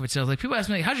fuck if it sells. Like people ask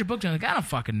me, like, "How's your book doing?" Like I don't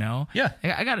fucking know. Yeah.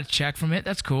 I got a check from it.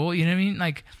 That's cool. You know what I mean?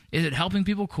 Like, is it helping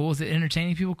people? Cool. Is it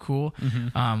entertaining people? Cool.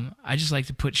 I just like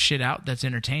to put shit out that's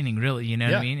entertaining. Really, you know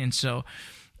what I mean? And so.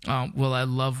 Will I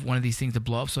love one of these things to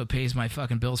blow up so it pays my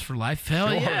fucking bills for life?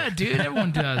 Hell yeah, dude.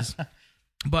 Everyone does.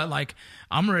 But like,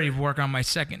 I'm ready to work on my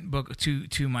second book to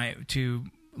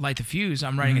light the fuse.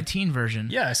 I'm writing a teen version.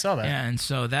 Yeah, I saw that. Yeah, and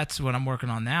so that's what I'm working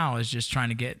on now is just trying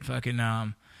to get fucking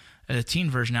a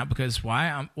teen version out because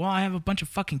why? I have a bunch of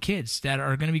fucking kids that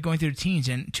are going to be going through the teens,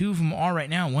 and 2 of them are right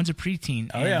now. One's a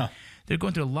preteen. Oh yeah, they're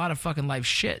going through a lot of fucking life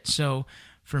shit. So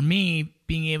for me,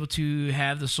 being able to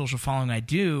have the social following I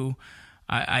do.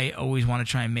 I always want to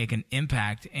try and make an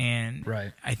impact, and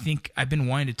I think I've been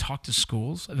wanting to talk to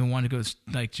schools. I've been wanting to go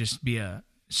like just be a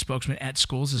spokesman at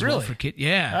schools as well for kids.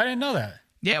 Yeah, I didn't know that.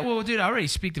 Yeah, well, dude, I already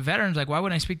speak to veterans. Like, why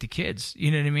wouldn't I speak to kids? You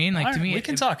know what I mean? Like, to me, we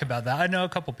can talk about that. I know a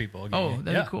couple people.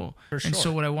 That'd be cool. For sure. And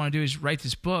so what I want to do is write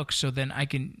this book, so then I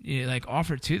can like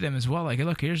offer it to them as well. Like, hey,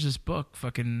 look, here's this book.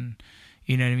 Fucking.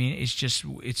 You know what I mean? It's just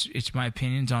it's my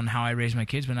opinions on how I raise my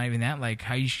kids, but not even that. Like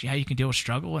how you can deal with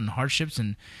struggle and hardships,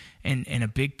 and a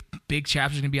big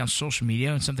chapter is going to be on social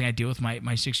media, and something I deal with my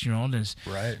 16-year-old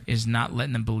is not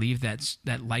letting them believe that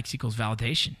likes equals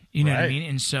validation. You know what I mean?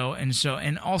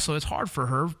 And also it's hard for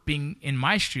her being in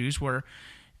my shoes where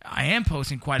I am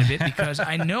posting quite a bit because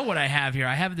I know what I have here.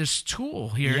 I have this tool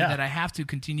here that I have to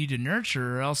continue to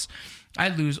nurture, or else I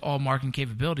lose all marketing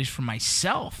capabilities for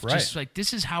myself. Right. Just like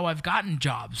this is how I've gotten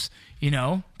jobs, you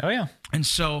know? Oh, yeah. And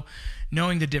so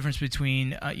knowing the difference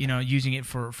between, using it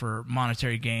for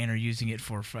monetary gain or using it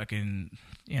for fucking,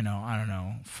 I don't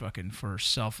know, fucking for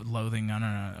self-loathing, I don't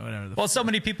know, whatever. Well, so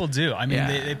many people do. I mean,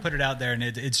 they put it out there, and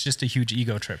it's just a huge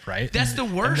ego trip, right? That's the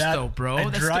worst, though, bro.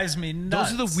 It drives me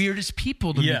nuts. Those are the weirdest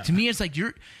people to me. To me, it's like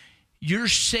you're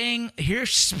saying, here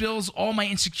spills all my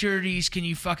insecurities. Can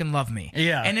you fucking love me?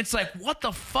 Yeah. And it's like, what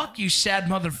the fuck, you sad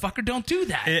motherfucker? Don't do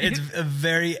that. It's a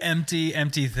very empty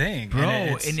thing. Bro,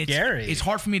 and it's scary. It's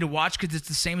hard for me to watch because it's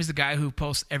the same as the guy who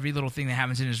posts every little thing that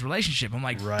happens in his relationship. I'm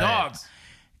like, dog.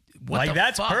 What like the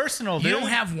that's fuck? personal, dude. You don't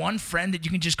have one friend that you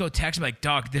can just go text and be like,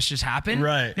 dog, this just happened.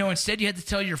 Right. No, instead you had to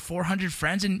tell your 400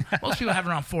 friends, and most people have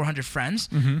around 400 friends,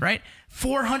 right?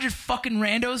 400 fucking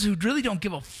randos who really don't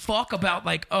give a fuck about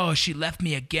like, oh, she left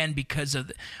me again because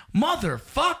of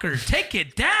motherfucker, take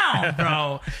it down,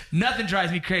 bro. Nothing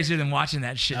drives me crazier than watching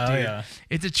that shit, dude. Yeah.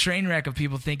 It's a train wreck of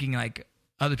people thinking like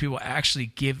other people actually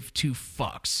give 2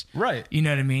 fucks. Right. You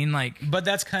know what I mean? Like, but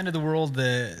that's kind of the world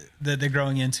that they're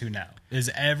growing into now. Is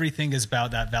everything is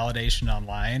about that validation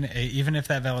online, even if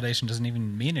that validation doesn't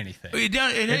even mean anything.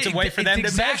 It's a way for them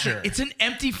to measure. It's an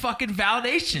empty fucking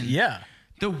validation. Yeah.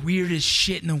 The weirdest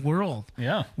shit in the world.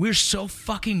 Yeah. We're so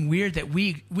fucking weird that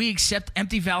we accept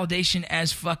empty validation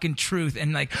as fucking truth,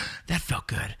 and like, that felt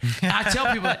good. I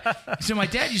tell people that. So my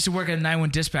dad used to work at a 911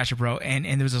 dispatcher, bro, and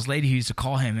there was this lady who used to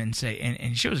call him and say,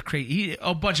 and she was crazy.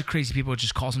 A bunch of crazy people would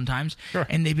just call sometimes. Sure.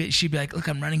 And she'd be like, look,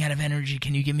 I'm running out of energy.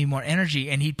 Can you give me more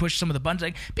energy? And he'd push some of the buttons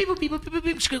like, beep, beep, beep, beep,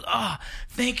 beep. She goes, oh,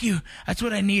 thank you. That's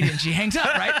what I needed. And she hangs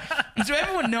up, right? And so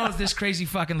everyone knows this crazy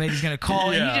fucking lady's going to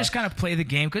call, and you just kind of play the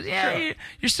game because,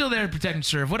 you're still there to protect and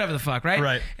serve, whatever the fuck, right?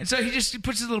 Right. And so he just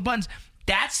puts his little buttons.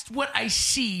 That's what I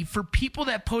see for people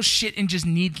that post shit and just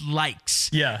need likes.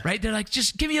 Yeah. Right? They're like,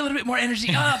 just give me a little bit more energy.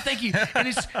 Oh, thank you. And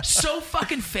it's so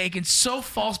fucking fake and so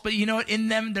false, but you know what? In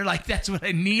them, they're like, that's what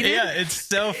I needed. Yeah, it's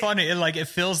so funny. It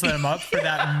fills them up for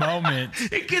that moment.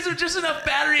 It gives them just enough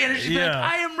battery energy to be like,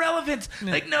 I am relevant.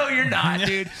 Like, no, you're not,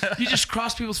 dude. You just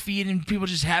cross people's feet and people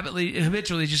just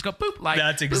habitually just go, boop, like.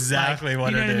 That's boop, exactly like.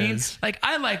 what you know it what I mean? is. Like,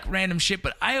 I like random shit,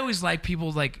 but I always like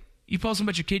people like, you post something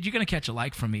about your kid, you're going to catch a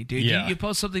like from me, dude. Yeah. You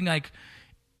post something like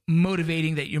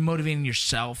motivating, that you're motivating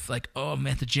yourself, like, oh, I'm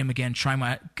at the gym again, try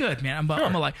my, good, man.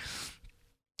 I'm a like,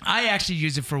 I actually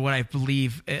use it for what I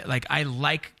believe, like, I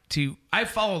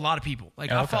follow a lot of people.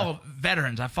 Like, I follow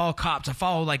veterans, I follow cops, I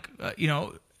follow, like,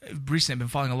 recently I've been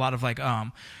following a lot of, like,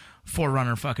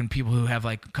 Forerunner fucking people who have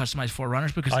like customized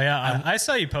Forerunners because I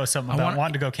saw you post something about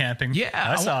wanting to go camping. Yeah,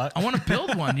 I saw it. I want to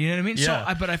build one. You know what I mean? Yeah.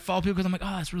 So, but I follow people because I'm like,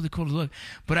 oh, that's really cool to look.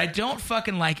 But I don't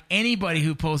fucking like anybody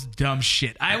who posts dumb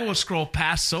shit. I will scroll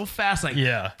past so fast, like,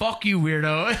 fuck you,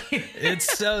 weirdo.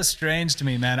 It's so strange to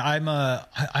me, man. I'm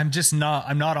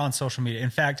not on social media. In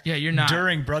fact, you're not.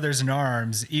 During Brothers in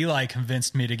Arms, Eli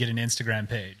convinced me to get an Instagram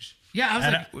page. Yeah, I was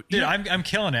And like, dude, I'm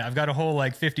killing it. I've got a whole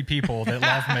like 50 people that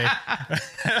love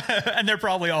me, and they're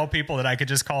probably all people that I could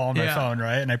just call on my phone,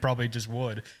 right? And I probably just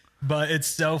would. But it's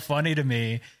so funny to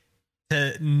me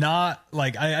to not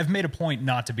like I've made a point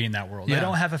not to be in that world. Yeah. I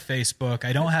don't have a Facebook.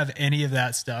 I don't have any of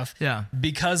that stuff. Yeah.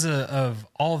 Because of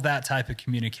all of that type of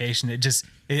communication,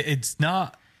 it's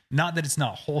not that it's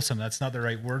not wholesome. That's not the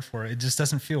right word for it. It just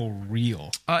doesn't feel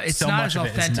real. It's so not much as of it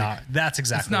is authentic. not. That's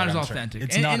exactly. It's not what as I'm saying. authentic.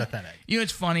 It's And- not and, authentic. You know,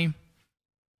 it's funny.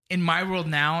 In my world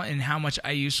now and how much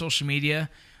I use social media,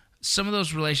 some of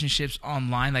those relationships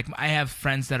online, like I have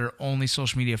friends that are only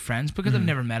social media friends because I've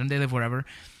never met them. They live wherever.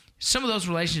 Some of those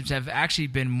relationships have actually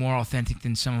been more authentic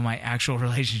than some of my actual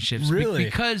relationships. Really?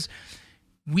 Because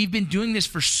we've been doing this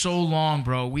for so long,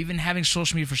 bro. We've been having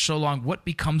social media for so long. What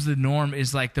becomes the norm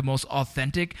is like the most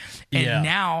authentic. And Yeah.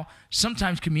 now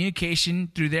sometimes communication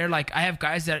through there, like I have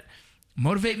guys that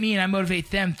motivate me and I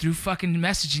motivate them through fucking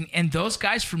messaging. And those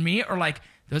guys for me are like,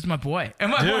 that's my boy.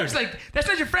 And my Dude. boy's like, that's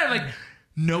not your friend. I'm like,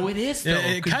 no, it is though.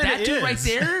 It Because kinda that dude right is.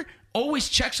 there always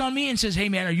checks on me and says, hey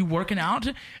man, are you working out?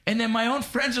 And then my own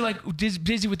friends are like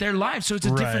busy with their lives. So it's a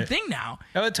different Right. thing now.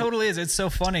 Oh, it totally is. It's so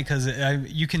funny because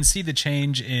you can see the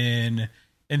change in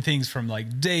things from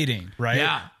like dating, right?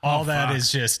 Yeah. All Oh, that fuck.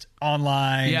 is just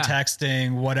online, Yeah.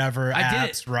 texting, whatever, I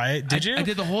did apps, it. right? Did you? I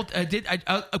did the whole.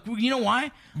 You know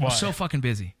why? Why? I'm so fucking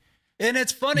busy. And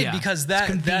it's funny Yeah, because it's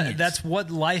convenience. that's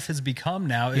what life has become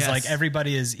now. Is Yes. like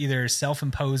everybody is either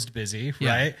self-imposed busy, Yeah.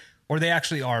 right? Or they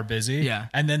actually are busy. Yeah.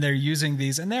 And then they're using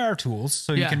these, and there are tools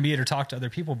so you Yeah. can meet or talk to other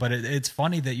people. But it's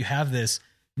funny that you have this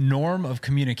norm of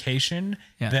communication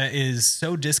Yeah. that is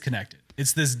so disconnected.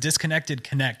 It's this disconnected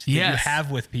connect that you Yes. have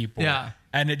with people. Yeah.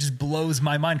 And it just blows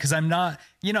my mind because I'm not,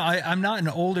 I'm not an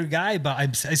older guy, but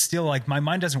I still like my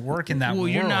mind doesn't work in that Well,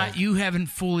 world. you're not. You haven't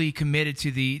fully committed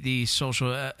to the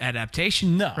social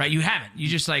adaptation. No. Right. You haven't. You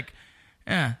just like.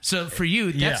 Yeah. So for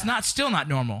you, that's Yeah. still not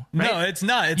normal. Right? No, it's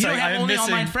not. It's you don't like have I'm only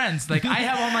missing, online friends. Like I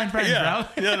have online friends, Yeah,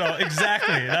 bro. no,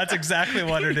 exactly. That's exactly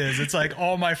what it is. It's like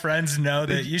all my friends know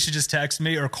that you should just text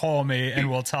me or call me and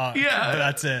we'll talk. Yeah,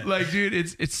 That's it. Like, dude,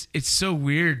 it's so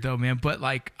weird though, man. But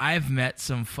like, I've met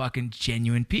some fucking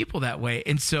genuine people that way,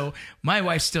 and so my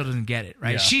wife still doesn't get it.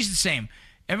 Right? Yeah. She's the same.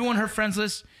 Everyone on her friends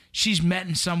list, she's met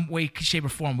in some way, shape, or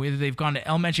form. Whether they've gone to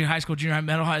elementary, high school, junior high,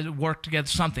 middle high, worked together,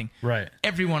 something. Right.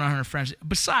 Everyone on her friends,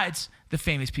 besides the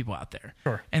famous people out there.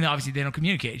 Sure. And obviously they don't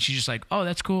communicate. She's just like, oh,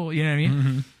 that's cool. You know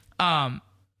what I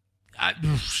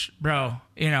mean? Bro,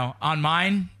 on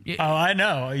mine. Oh, I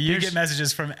know. You There's get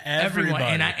messages from everybody.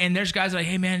 Everyone, and there's guys like,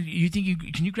 hey man, you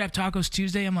think can you grab tacos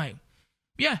Tuesday? I'm like,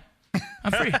 yeah,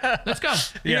 I'm free. Let's go.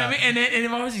 You know what I mean? And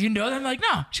if I was, them, I'm like,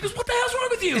 no. She goes, what the hell's wrong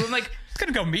with you? I'm like, just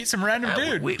gonna go meet some random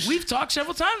dude. we've talked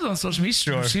several times on social media.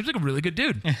 Sure. Seems like a really good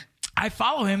dude. I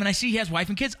follow him and I see he has wife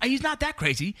and kids. He's not that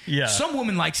crazy. Yeah. Some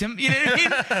woman likes him. You know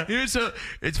what I mean? So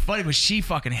it's funny, but she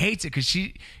fucking hates it because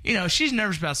she's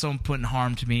nervous about someone putting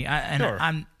harm to me. Sure.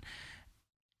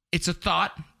 It's a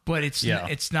thought, but it's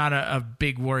not a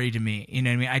big worry to me. You know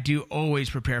what I mean? I do always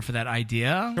prepare for that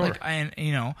idea.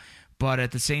 Sure. But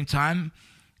at the same time,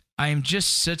 I am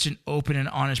just such an open and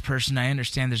honest person. I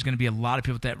understand there's going to be a lot of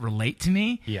people that relate to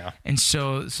me. Yeah. And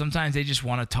so sometimes they just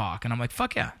want to talk. And I'm like,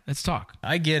 fuck yeah, let's talk.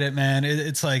 I get it, man.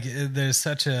 It's like there's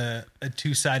such a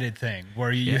two-sided thing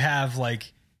where you have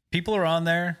like people are on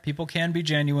there, people can be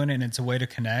genuine, and it's a way to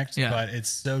connect, but it's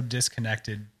so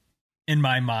disconnected in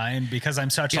my mind because I'm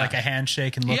such like a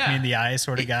handshake and look me in the eye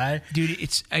sort of guy. Dude,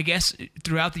 it's, I guess,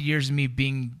 throughout the years of me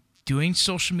doing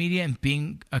social media and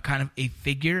being a kind of a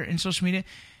figure in social media,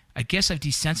 I guess I've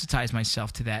desensitized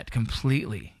myself to that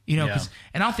completely, and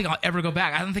I don't think I'll ever go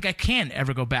back. I don't think I can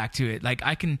ever go back to it. Like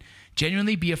I can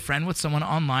genuinely be a friend with someone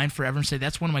online forever and say,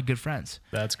 that's one of my good friends.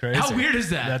 That's crazy. How weird is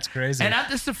that? That's crazy. And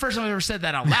this is the first time I've ever said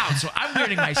that out loud. So I'm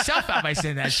weirding myself out by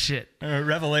saying that shit.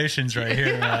 Revelations right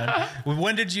here, man.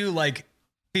 When did you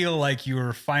feel like you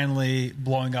were finally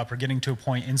blowing up or getting to a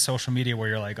point in social media where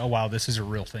you're like, oh wow, this is a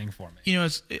real thing for me?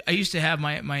 I used to have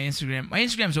my Instagram. My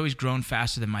Instagram's always grown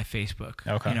faster than my Facebook.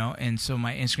 Okay. And so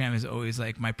my Instagram is always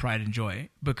like my pride and joy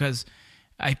because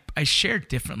I share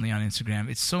differently on Instagram.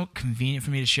 It's so convenient for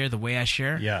me to share the way I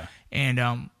share. Yeah.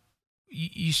 And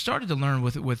you started to learn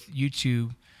with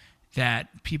YouTube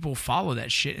that people follow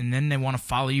that shit and then they want to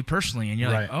follow you personally, and you're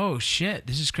like, oh shit,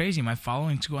 this is crazy. My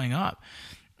following's going up.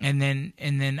 And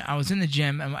then I was in the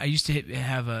gym. I used to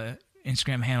have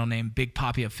Instagram handle name Big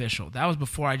Poppy Official. That was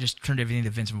before I just turned everything to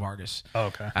Vincent Vargas. Oh,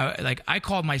 okay. I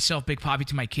called myself Big Poppy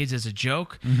to my kids as a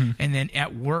joke, and then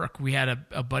at work we had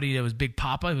a buddy that was Big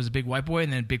Papa. It was a big white boy,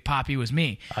 and then Big Poppy was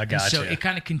me. I And gotcha. so it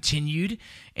kind of continued,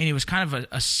 and it was kind of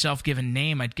a self-given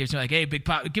name. I'd give to like, hey, Big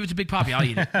Poppy, give it to Big Poppy, I'll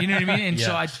eat it. You know what I mean? And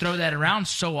so Yeah. I'd throw that around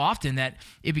so often that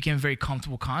it became a very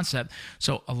comfortable concept.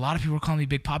 So a lot of people were calling me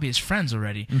Big Poppy as friends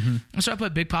already. And so I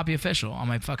put Big Poppy Official on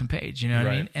my fucking page. You know what I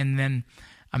Right. mean? And then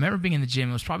I remember being in the gym.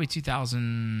 It was probably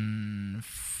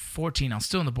 2014. I was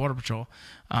still in the Border Patrol.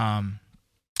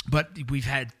 But we've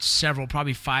had several,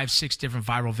 probably 5-6 different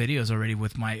viral videos already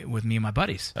with me and my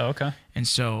buddies. Oh, okay. And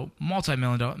so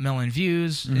multi-million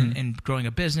views and growing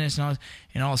a business and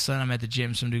all of a sudden I'm at the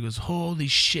gym. Some dude goes, holy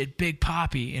shit, Big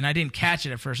Poppy. And I didn't catch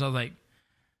it at first. I was like,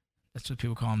 that's what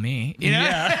people call me. You know?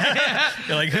 Yeah.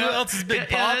 You're like, who else is Big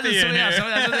Poppy in here? So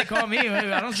that's what they call me.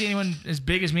 I don't see anyone as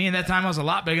big as me. And that time I was a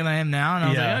lot bigger than I am now. And I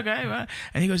was Yeah. like, okay. Well.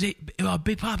 And he goes, hey,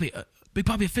 Big Poppy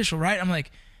Official, right? I'm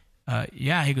like,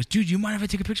 yeah. He goes, dude, you mind if I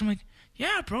take a picture? I'm like,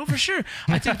 yeah, bro, for sure.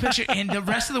 I took a picture, and the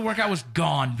rest of the workout was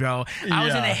gone, bro. I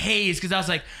was in Yeah. a haze because I was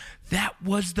like, that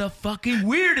was the fucking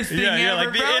weirdest thing Yeah, you're ever,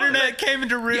 like, the bro. internet came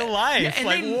into real life. and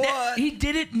like, they- what? He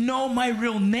didn't know my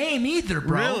real name either,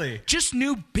 bro. Really? Just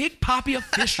knew Big Poppy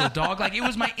Official, dog. Like, it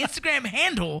was my Instagram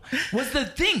handle was the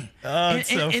thing. Oh, it's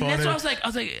so and that's funny. what I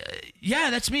was like, yeah,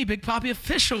 that's me, Big Poppy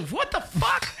Official. What the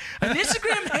fuck? An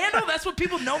Instagram handle? That's what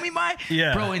people know me by?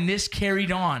 Yeah. Bro, and this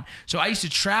carried on. So I used to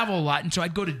travel a lot, and so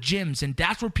I'd go to gyms, and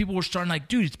that's where people were starting like,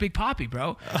 dude, it's Big Poppy,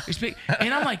 bro. It's Big.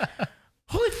 And I'm like,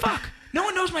 holy fuck. No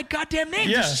one knows my goddamn name.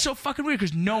 Yeah. This is so fucking weird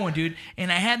because no one, dude.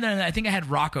 And I think I had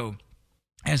Rocco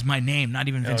as my name, not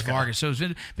even Vince Okay. Vargas. So it was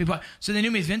Big Poppy. So they knew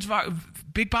me as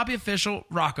Big Poppy Official,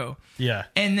 Rocco. Yeah.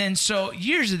 And then so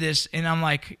years of this, and I'm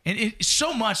like, and it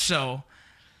so much so.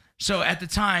 So at the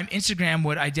time, Instagram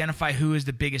would identify who is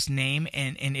the biggest name,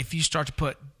 and if you start to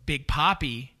put Big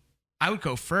Poppy, I would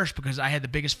go first because I had the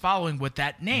biggest following with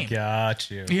that name. Got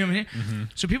you. You know what I mean?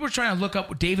 So people were trying to look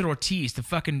up David Ortiz, the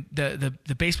fucking the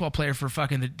baseball player for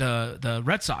fucking the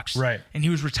Red Sox, Right. And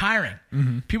he was retiring.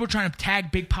 People were trying to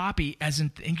tag Big Poppy as in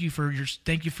thank you for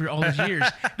all those years.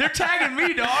 They're tagging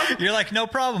me, dog. You're like, no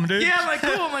problem, dude. Yeah, I'm like,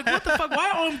 cool. I'm like, what the fuck? Why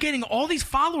am I getting all these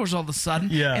followers all of a sudden?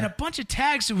 Yeah. And a bunch of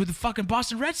tags with the fucking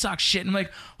Boston Red Sox shit. And I'm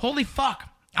like, holy fuck.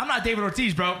 I'm not David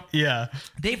Ortiz, bro. Yeah.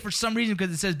 They, for some reason,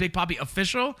 because it says Big Poppy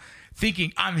Official,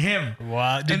 thinking I'm him.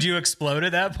 Wow. Did you explode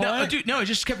at that point? No, dude, no, it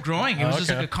just kept growing. It was just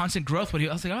okay. like a constant growth. But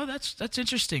I was like, oh, that's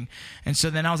interesting. And so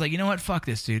then I was like, you know what? Fuck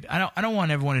this, dude. I don't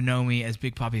want everyone to know me as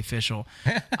Big Poppy Official.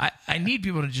 I need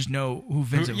people to just know who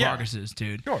Vincent yeah. Vargas is,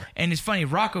 dude. Sure. And it's funny,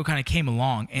 Rocco kind of came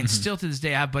along, and still to this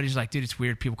day, I have buddies like, dude, it's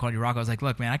weird. People call you Rocco. I was like,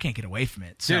 look, man, I can't get away from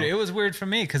it. So, Dude, it was weird for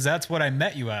me because that's what I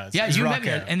met you as. yeah, is you met me,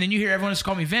 Rocco. and then you hear everyone just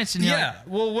call me Vince, and you're Yeah. like,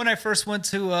 Well, when I first went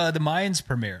to the Mayans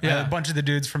premiere, Yeah. a bunch of the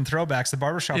dudes from Throwbacks, the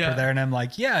barbershop, Yeah. were there, and I'm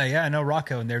like, yeah, I know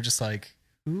Rocco. And they're just like,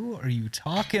 who are you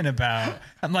talking about?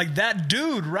 I'm like, that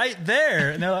dude right there.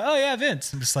 And they're like, oh, yeah,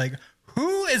 Vince. I'm just like,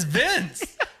 who is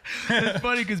Vince? it's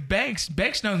funny because Banks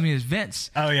knows me as Vince.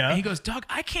 Oh, yeah? And he goes, dog,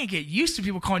 I can't get used to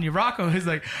people calling you Rocco. He's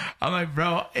like, I'm like,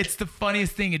 bro, it's the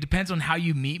funniest thing. It depends on how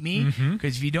you meet me.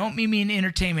 Because if you don't meet me in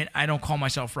entertainment, I don't call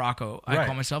myself Rocco. I Right.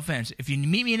 call myself Vince. If you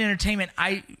meet me in entertainment,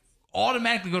 I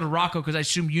automatically go to Rocco because I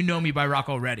assume you know me by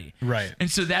Rocco already. Right. And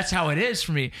so that's how it is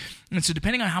for me. And so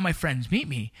depending on how my friends meet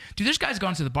me, dude, there's guys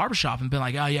gone to the barbershop and been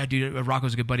like, oh yeah, dude,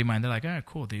 Rocco's a good buddy of mine. They're like, all right,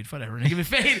 cool, dude, whatever. And they give me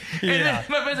fade. And Yeah. then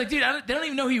my friend's like, dude, they don't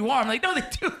even know who you are. I'm like, no, they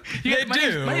do. They my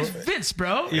do. my name's Vince,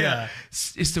 bro. Yeah.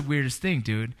 It's the weirdest thing,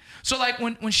 dude. So like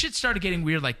when shit started getting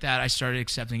weird like that, I started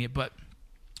accepting it. But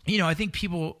you know, I think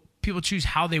people choose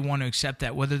how they want to accept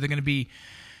that, whether they're going to be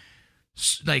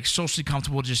like socially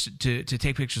comfortable just to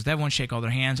take pictures. They want to shake all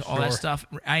their hands, all that Sure. stuff.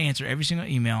 I answer every single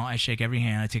email. I shake every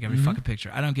hand. I take every fucking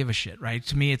picture. I don't give a shit, right?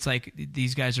 To me, it's like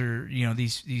these guys are, you know,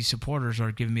 these supporters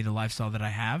are giving me the lifestyle that I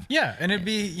have. Yeah, and it'd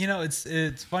be, you know,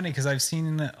 it's funny because I've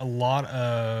seen a lot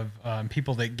of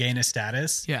people that gain a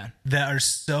status Yeah. that are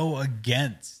so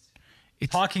against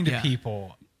It's, talking to yeah.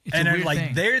 people. It's a and are weird like,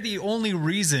 thing. they're the only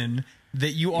reason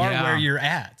that you are Yeah. where you're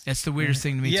at. That's the weirdest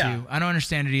thing to me Yeah. too. I don't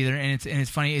understand it either, and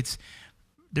it's funny.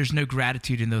 There's no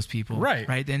gratitude in those people, Right.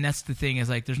 Right, and that's the thing is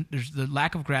like there's the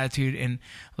lack of gratitude and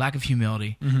lack of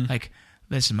humility. Like,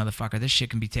 listen, motherfucker, this shit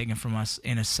can be taken from us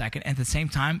in a second. At the same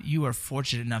time, you are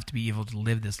fortunate enough to be able to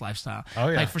live this lifestyle. Oh,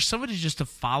 yeah. Like for somebody just to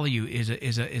follow you is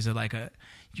a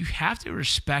you have to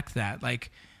respect that. Like,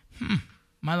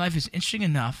 my life is interesting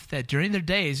enough that during their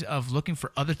days of looking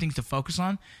for other things to focus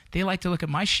on, they like to look at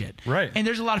my shit. Right. And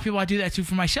there's a lot of people I do that to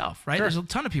for myself, right? Sure. There's a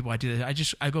ton of people I do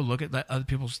that. I go look at other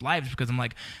people's lives because I'm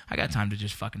like, I got time to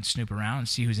just fucking snoop around and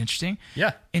see who's interesting.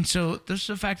 Yeah. And so there's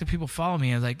the fact that people follow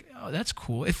me. I was like, oh, that's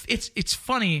cool. If it's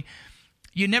funny.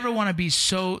 You never want to be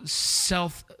so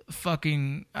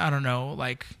I don't know,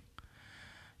 like,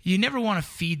 you never want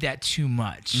to feed that too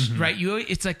much, right?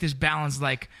 It's like this balance,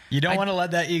 like, You don't want to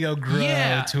let that ego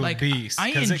grow to like, a beast.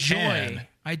 I 'cause it can.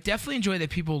 definitely enjoy that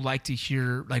people like to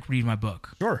hear, like, read my book.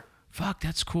 Sure. Fuck,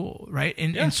 that's cool, right?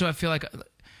 And so I feel like,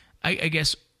 I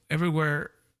guess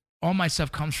everywhere, all my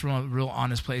stuff comes from a real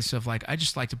honest place of like, I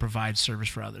just like to provide service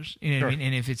for others. You know what I mean?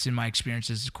 And if it's in my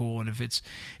experiences, it's cool. And if it's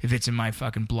in my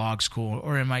fucking blogs, cool.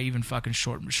 Or in my even fucking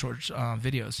short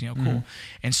videos, cool.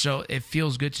 And so it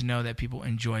feels good to know that people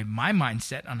enjoy my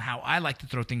mindset on how I like to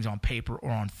throw things on paper or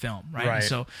on film, right? And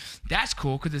so that's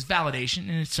cool because it's validation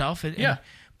in itself.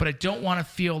 But I don't want to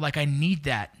feel like I need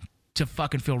that to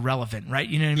fucking feel relevant, right?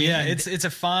 You know what I mean? Yeah, it's a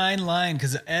fine line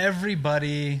because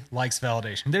everybody likes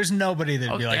validation. There's nobody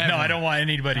that'd be like, no, I don't want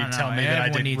anybody to tell me that I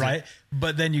did right.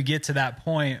 But then you get to that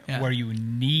point where you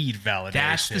need validation.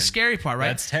 That's the scary part, right?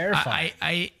 That's terrifying.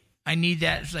 I need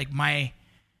that. It's like I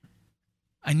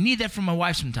need that from my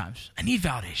wife sometimes. I need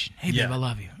validation. Hey, babe, I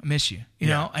love you. I miss you. You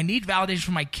know, I need validation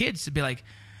from my kids to be like,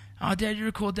 oh, Dad, you're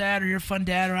a cool dad, or you're a fun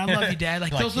dad, or I love you, Dad.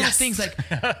 Like those little things, like,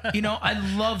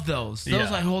 I love those.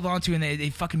 Those I hold on to, and they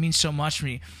fucking mean so much for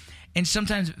me. And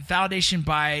sometimes validation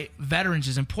by veterans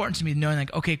is important to me, knowing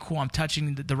like, okay, cool, I'm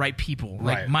touching the right people,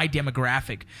 like my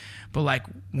demographic. But like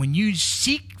when you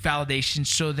seek validation,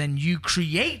 so then you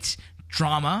create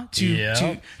drama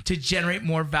to generate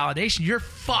more validation, you're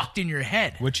fucked in your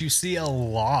head. Which you see a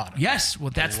lot. Yes,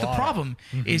 well, that's the problem.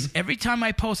 Is every time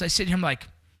I post, I sit here, I'm like,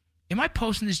 am I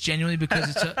posting this genuinely because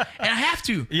it's and I have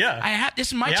to. Yeah. I have. This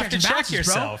is my checks and balances,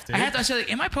 yourself, bro. dude. I say, like,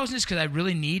 am I posting this because I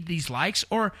really need these likes,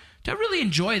 or do I really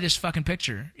enjoy this fucking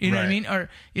picture? You know what I mean? Or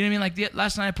you know what I mean? Like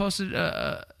last night I posted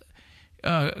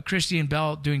Christy and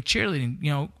Belle doing cheerleading.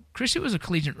 You know, Christy was a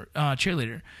collegiate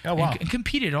cheerleader. Oh, wow. And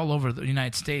competed all over the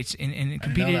United States and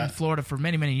competed in Florida for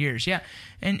many, many years. Yeah.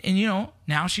 And you know,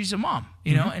 now she's a mom,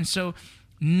 you know? And so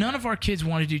none of our kids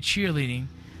want to do cheerleading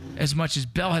as much as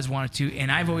Belle has wanted to,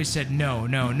 and I've always said no.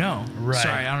 Right.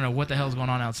 Sorry, I don't know what the hell's going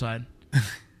on outside.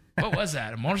 What was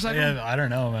that? A motorcycle? Yeah, I don't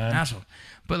know, man. Asshole.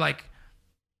 But like,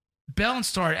 Belle and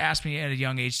Star asked me at a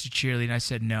young age to cheerlead, and I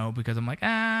said no because I'm like,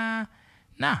 nah,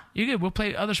 you're good. We'll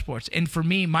play other sports. And for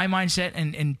me, my mindset,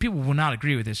 and people will not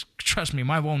agree with this. Trust me,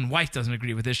 my own wife doesn't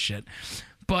agree with this shit.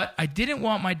 But I didn't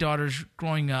want my daughters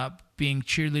growing up being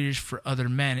cheerleaders for other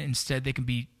men. Instead, they can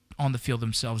be on the field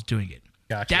themselves doing it.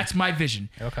 Gotcha. That's my vision.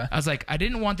 Okay. I was like, I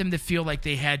didn't want them to feel like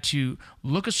they had to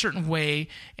look a certain way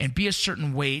and be a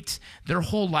certain weight their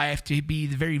whole life, to be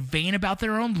very vain about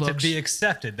their own looks. To be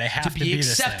accepted. They have to be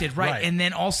accepted, this right? And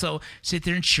then also sit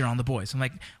there and cheer on the boys. I'm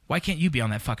like, why can't you be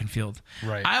on that fucking field?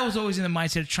 Right. I was always in the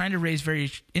mindset of trying to raise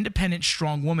very independent,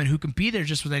 strong women who can be there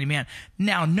just with any man.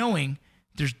 Now, knowing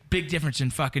there's big difference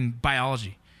in fucking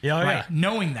biology. Yeah, right? yeah.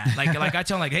 Knowing that. Like I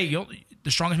tell them, like, hey,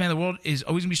 the strongest man in the world is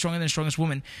always going to be stronger than the strongest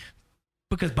woman.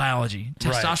 Because biology,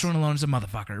 testosterone alone is a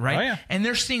motherfucker, right? Oh, yeah. And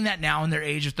they're seeing that now in their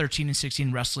age of 13 and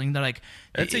 16 wrestling. They're like,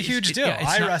 it's a huge deal.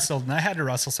 I wrestled, and I had to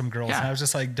wrestle some girls, and I was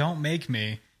just like, don't make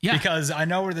me. Yeah. Because I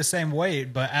know we're the same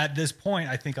weight, but at this point,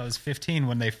 I think I was 15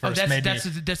 when they first made me.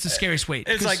 That's the scariest weight.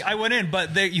 It's like I went in,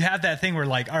 but you have that thing where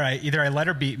like, all right, either I let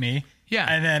her beat me,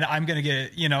 and then I'm going to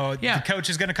get, the coach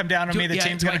is going to come down on me, the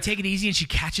team's going to take it easy and she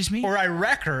catches me? Or I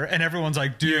wreck her, and everyone's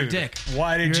like, dude, you're a dick.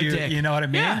 Why did you know what I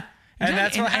mean? Yeah. And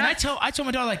that's what happened. And I told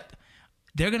my daughter, like,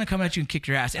 they're going to come at you and kick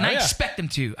your ass. And I expect them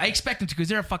to. I expect them to because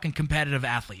they're a fucking competitive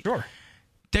athlete. Sure.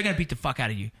 They're going to beat the fuck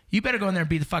out of you. You better go in there and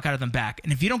beat the fuck out of them back.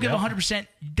 And if you don't give 100%,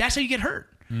 that's how you get hurt.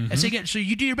 That's how you get. So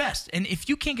you do your best. And if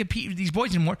you can't compete with these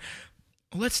boys anymore,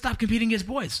 let's stop competing against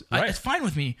boys. Right. It's fine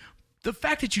with me. The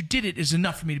fact that you did it is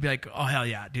enough for me to be like, oh, hell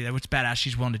yeah, dude, that's badass.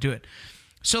 She's willing to do it.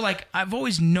 So, like, I've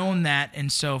always known that,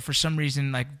 and so for some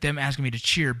reason, like, them asking me to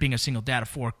cheer, being a single dad of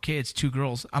 4 kids, 2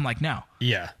 girls, I'm like, no.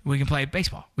 Yeah. We can play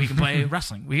baseball. We can play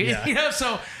wrestling.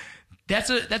 So that's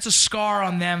a scar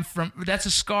on them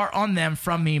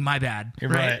from me, my bad. You're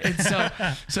right.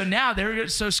 And so now they're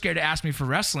so scared to ask me for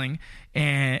wrestling,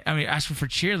 and I mean, ask me for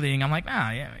cheerleading. I'm like,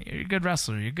 yeah, you're a good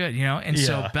wrestler. You're good, And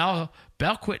so Belle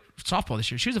quit softball this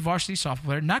year. She was a varsity softball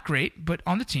player. Not great, but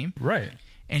on the team. Right.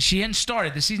 And she hadn't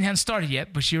started. The season hadn't started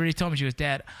yet, but she already told me, she goes,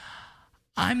 Dad,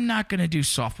 I'm not going to do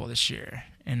softball this year.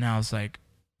 And I was like,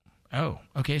 oh,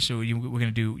 okay, so we're going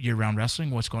to do year-round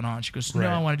wrestling? What's going on? She goes, no, Right.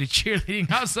 I want to do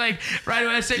cheerleading. I was like, right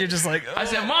away, I said, You're just like, I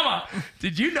said, Mama,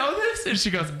 did you know this? And she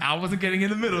goes, I wasn't getting in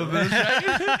the middle of this,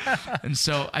 right? And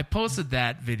so I posted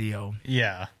that video,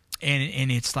 yeah.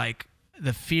 and it's like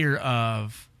the fear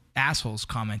of assholes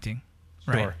commenting,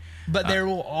 right? Sure. But there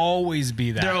will always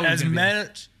be that. There always As gonna be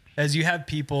much as you have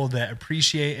people that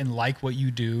appreciate and like what you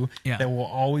do, Yeah. there will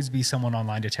always be someone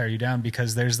online to tear you down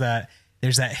because there's that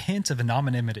hint of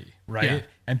anonymity, right? Yeah.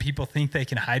 And people think they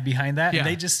can hide behind that, Yeah. and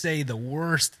they just say the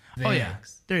worst things. Oh, yeah.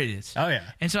 There it is. Oh, yeah.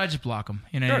 And so I just block them.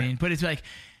 You know what I Sure. mean? But it's like,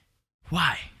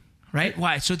 why? Right?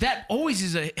 Why? So that always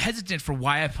is a hesitant for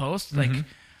why I post. Like,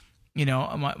 you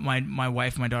know, my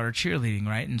wife and my daughter are cheerleading,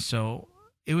 right? And so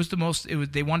it was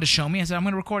they wanted to show me. I said, I'm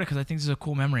going to record it because I think this is a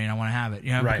cool memory and I want to have it,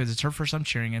 you know, Right. because it's her first time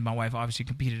cheering and my wife obviously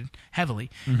competed heavily.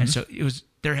 And so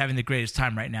they're having the greatest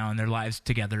time right now in their lives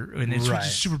together. And it's Right.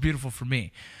 just super beautiful for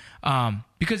me.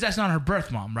 Because that's not her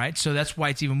birth mom, right? So that's why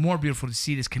it's even more beautiful to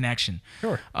see this connection.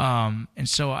 Sure. And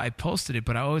so I posted it,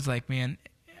 but I always like, man,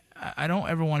 I don't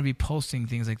ever want to be posting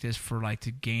things like this for like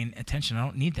to gain attention. I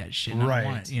don't need that shit. I don't Right.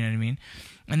 want it, you know what I mean?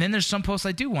 And then there's some posts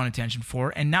I do want attention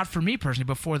for, and not for me personally,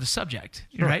 but for the subject,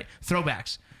 right?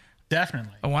 Throwbacks.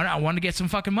 Definitely. I want to get some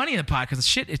fucking money in the pot because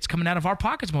shit, it's coming out of our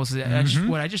pockets most of it.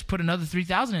 I just put another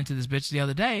 $3,000 into this bitch the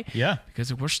other day. Yeah.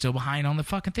 Because we're still behind on the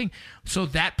fucking thing. So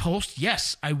that post,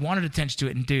 yes, I wanted attention to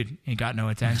it, and dude, it got no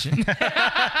attention.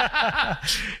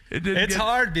 It's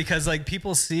hard because like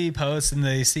people see posts and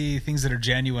they see things that are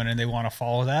genuine and they want to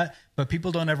follow that, but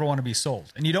people don't ever want to be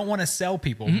sold, and you don't want to sell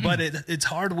people. But it's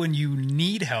hard when you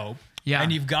need help, Yeah.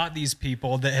 and you've got these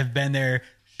people that have been there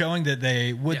showing that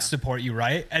they would Yeah. support you,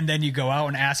 right? And then you go out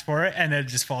and ask for it, and it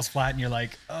just falls flat, and you're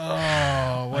like,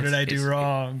 oh, what did I do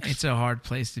wrong? It's a hard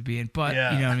place to be in, but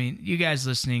Yeah. you know what I mean. You guys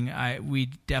listening, we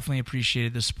definitely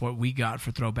appreciated the support we got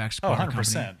for Throwback Support.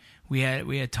 100%. We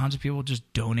had tons of people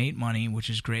just donate money, which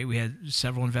is great. We had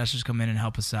several investors come in and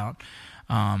help us out,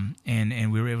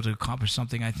 and we were able to accomplish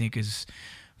something I think is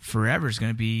forever is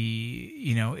going to be,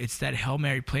 you know, it's that Hail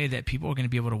Mary play that people are going to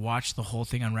be able to watch the whole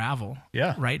thing unravel.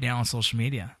 Yeah. Right now on social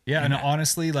media. Yeah, and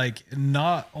honestly, like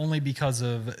not only because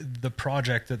of the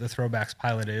project that the Throwbacks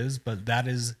pilot is, but that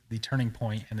is the turning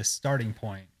point and the starting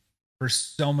point for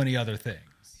so many other things.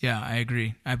 Yeah, I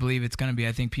agree. I believe it's going to be,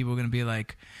 I think people are going to be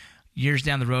like years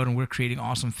down the road and we're creating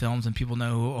awesome films and people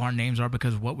know who our names are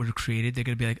because of what we're created. They're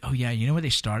going to be like, oh yeah, you know where they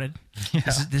started? Yeah.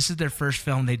 This is their first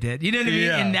film they did. You know what I mean?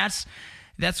 Yeah. And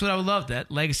that's what I would love, that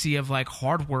legacy of like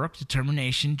hard work,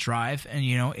 determination, drive, and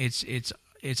you know, it's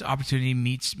opportunity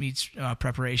meets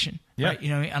preparation. Yeah. Right? You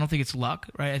know, I don't think it's luck,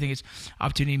 right? I think it's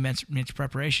opportunity meets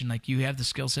preparation. Like you have the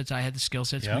skill sets, I had the skill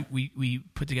sets. Yeah. We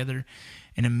put together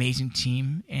an amazing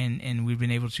team, and we've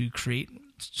been able to create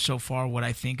so far what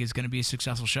I think is going to be a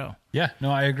successful show. Yeah, no,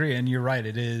 I agree, and you're right.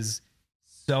 It is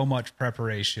so much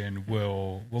preparation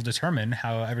will determine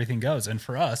how everything goes. And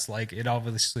for us, like it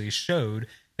obviously showed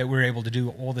that we're able to do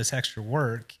all this extra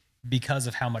work because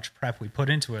of how much prep we put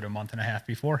into it a month and a half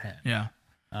beforehand. Yeah.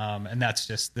 And that's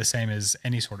just the same as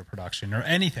any sort of production or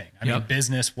anything. I mean, Yep.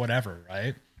 business, whatever,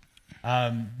 right?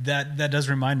 That does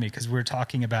remind me, because we're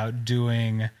talking about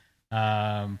doing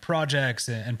projects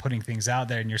and putting things out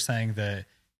there, and you're saying that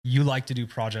you like to do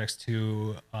projects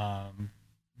to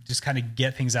just kind of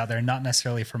get things out there, not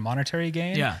necessarily for monetary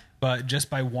gain, Yeah. but just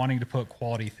by wanting to put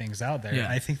quality things out there. Yeah.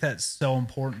 And I think that's so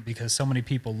important because so many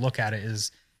people look at it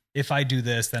as, if I do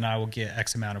this, then I will get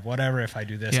X amount of whatever. If I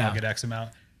do this, Yeah. I'll get X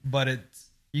amount. But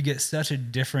you get such a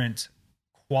different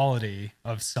quality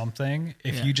of something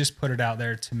if Yeah. you just put it out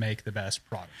there to make the best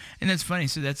product. And that's funny.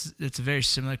 So that's a very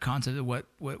similar concept of what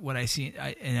I see.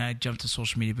 And I jumped to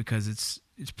social media because it's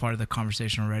part of the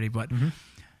conversation already. But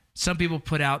some people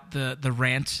put out the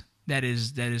rant that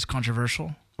is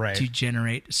controversial Right. to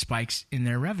generate spikes in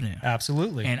their revenue.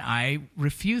 Absolutely. And I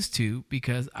refuse to,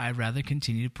 because I'd rather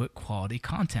continue to put quality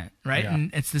content, right? Yeah.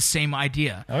 And it's the same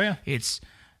idea. Oh, yeah.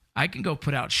 I can go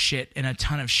put out shit and a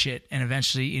ton of shit, and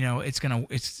eventually, you know, it's gonna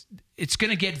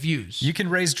get views. You can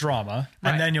raise drama,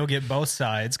 Right. and then you'll get both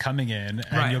sides coming in, and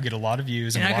Right. you'll get a lot of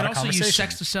views and, And a I lot could of also conversation. use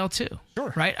sex to sell too.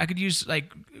 Sure. Right? I could use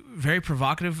like very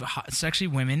provocative, sexy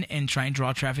women and try and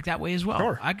draw traffic that way as well.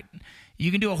 Sure. You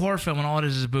can do a horror film and all it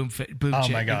is a boob Oh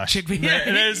chick. my gosh. Chick,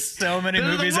 There's so many Those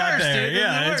are the movies out worst, there. dude. Those are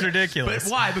Yeah, the it's worst. ridiculous.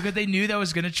 But why? Because they knew that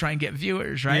was going to try and get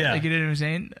viewers, right? Yeah. Like, you know what I'm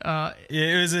saying?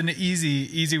 It was an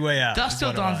easy way out. Dust is Till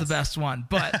what it Dawn's the was. best one,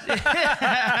 but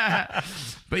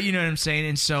but you know what I'm saying.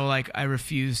 And so, like, I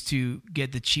refuse to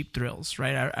get the cheap thrills,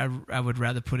 right? I would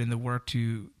rather put in the work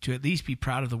to at least be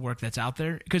proud of the work that's out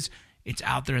there, because it's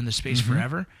out there in the space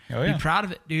forever. Oh, yeah. Be proud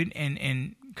of it, dude,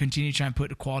 and continue trying to put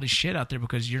the quality shit out there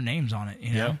because your name's on it.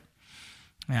 You know. Yep.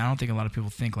 Yeah, I don't think a lot of people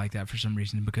think like that for some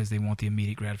reason because they want the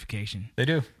immediate gratification. They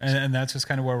do. And that's just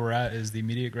kind of where we're at is the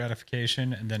immediate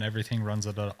gratification. And then everything runs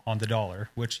on the dollar,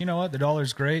 which, you know what? The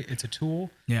dollar's great. It's a tool.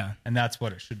 Yeah. And that's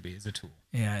what it should be, is a tool.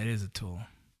 Yeah, it is a tool.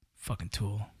 Fucking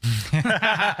tool. All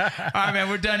right, man,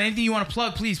 we're done. Anything you want to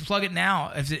plug, please plug it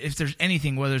now. If there's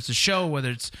anything, whether it's a show, whether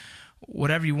it's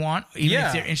whatever you want, even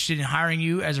if they're interested in hiring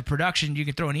you as a production, you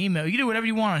can throw an email. You can do whatever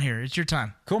you want on here. It's your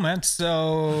time. Cool, man.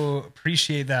 So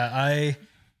appreciate that.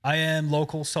 I am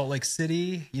local Salt Lake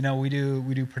City. You know, we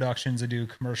do productions. I do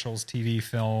commercials, TV,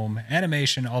 film,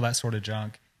 animation, all that sort of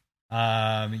junk.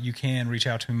 You can reach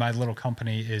out to me. My little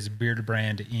company is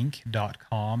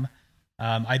beardbrandinc.com.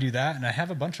 I do that, and I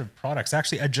have a bunch of products.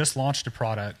 Actually, I just launched a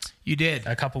product. You did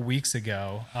a couple weeks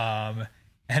ago,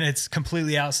 and it's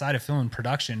completely outside of film and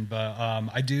production. But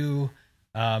I do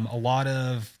a lot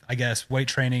of, I guess, weight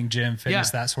training, gym,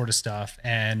 fitness, that sort of stuff.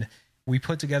 And we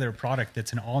put together a product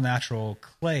that's an all-natural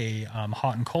clay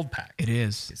hot and cold pack. It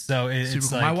is. So it's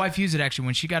cool. like, my wife used it actually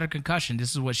when she got a concussion. This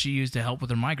is what she used to help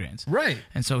with her migraines. Right.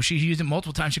 And so she used it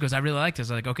multiple times. She goes, I really like this.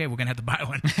 I was like, okay, we're going to have to buy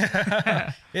one.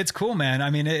 It's cool, man.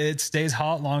 I mean, it stays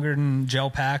hot longer than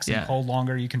gel packs and cold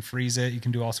longer. You can freeze it. You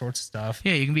can do all sorts of stuff.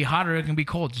 Yeah, you can be hot or it can be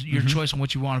cold. It's your choice on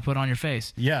what you want to put on your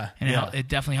face. Yeah. And it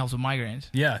definitely helps with migraines.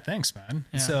 Yeah, thanks, man.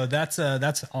 Yeah. So that's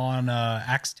on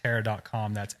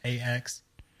axterra.com. That's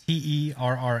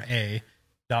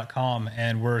AXTERRA.com,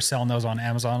 and we're selling those on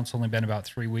Amazon. It's only been about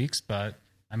 3 weeks, but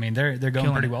I mean they're going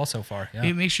Killing pretty it. well so far. Yeah.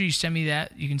 Hey, make sure you send me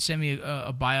that. You can send me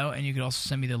a bio, and you can also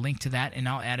send me the link to that, and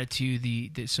I'll add it to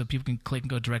the so people can click and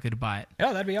go directly to buy it.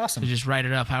 Yeah, that'd be awesome. So just write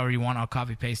it up however you want. I'll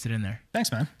copy paste it in there.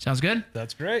 Thanks, man. Sounds good.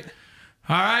 That's great.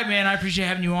 All right, man. I appreciate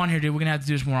having you on here, dude. We're gonna have to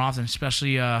do this more often,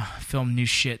 especially film new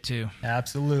shit too.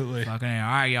 Absolutely. Fucking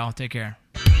all right, y'all. Take care.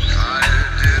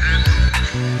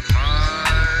 I did it.